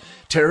workflows.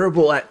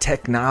 Terrible at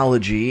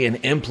technology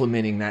and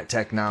implementing that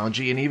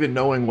technology and even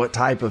knowing what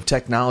type of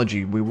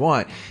technology we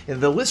want.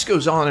 And the list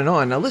goes on and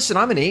on. Now, listen,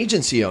 I'm an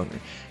agency owner,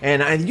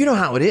 and you know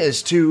how it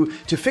is. To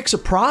fix a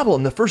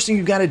problem, the first thing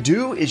you got to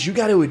do is you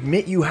got to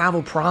admit you have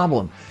a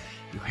problem.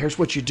 Here's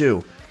what you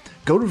do.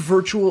 Go to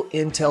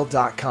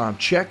virtualintel.com.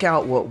 Check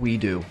out what we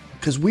do,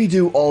 because we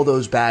do all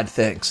those bad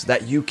things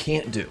that you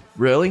can't do,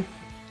 really.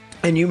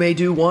 And you may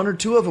do 1 or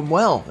 2 of them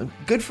well.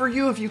 Good for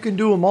you if you can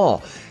do them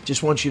all.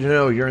 Just want you to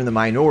know you're in the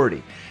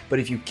minority. But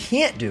if you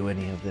can't do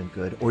any of them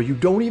good, or you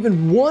don't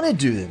even want to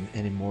do them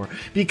anymore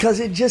because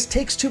it just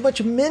takes too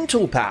much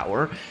mental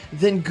power,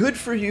 then good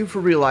for you for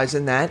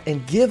realizing that,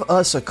 and give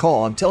us a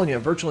call. I'm telling you,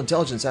 at Virtual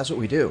Intelligence, that's what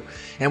we do.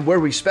 And where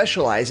we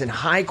specialize in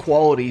high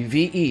quality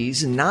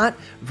VEs, not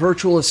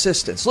virtual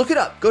assistants. Look it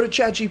up. Go to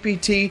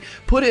ChatGPT,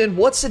 put in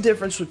what's the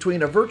difference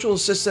between a virtual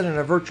assistant and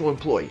a virtual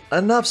employee.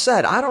 Enough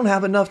said. I don't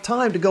have enough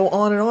time to go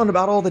on and on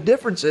about all the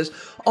differences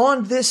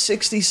on this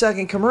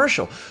 60-second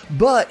commercial.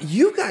 But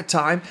you got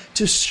time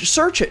to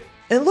search it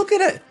and look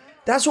at it.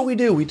 That's what we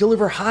do. We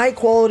deliver high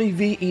quality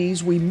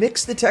VEs. We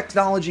mix the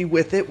technology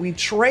with it. We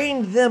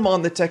train them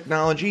on the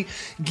technology,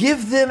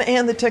 give them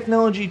and the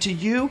technology to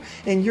you,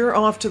 and you're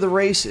off to the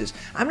races.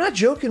 I'm not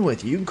joking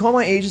with you. You can call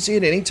my agency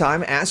at any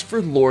time, ask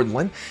for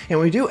Lordland, and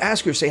we do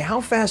ask her, say,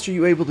 how fast are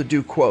you able to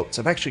do quotes?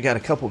 I've actually got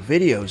a couple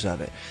videos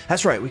of it.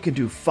 That's right. We can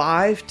do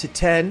 5 to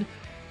 10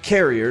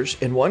 carriers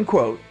in one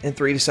quote in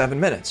 3 to 7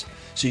 minutes.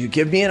 So you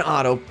give me an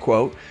auto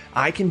quote,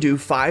 I can do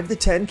 5 to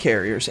 10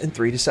 carriers in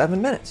 3 to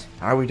 7 minutes.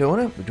 How are we doing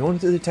it? We're doing it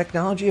through the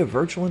technology of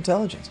virtual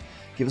intelligence.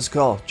 Give us a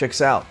call. Check us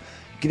out.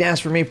 You can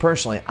ask for me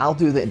personally. I'll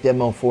do the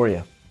demo for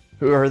you.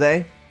 Who are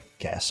they?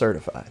 Cass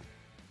certified.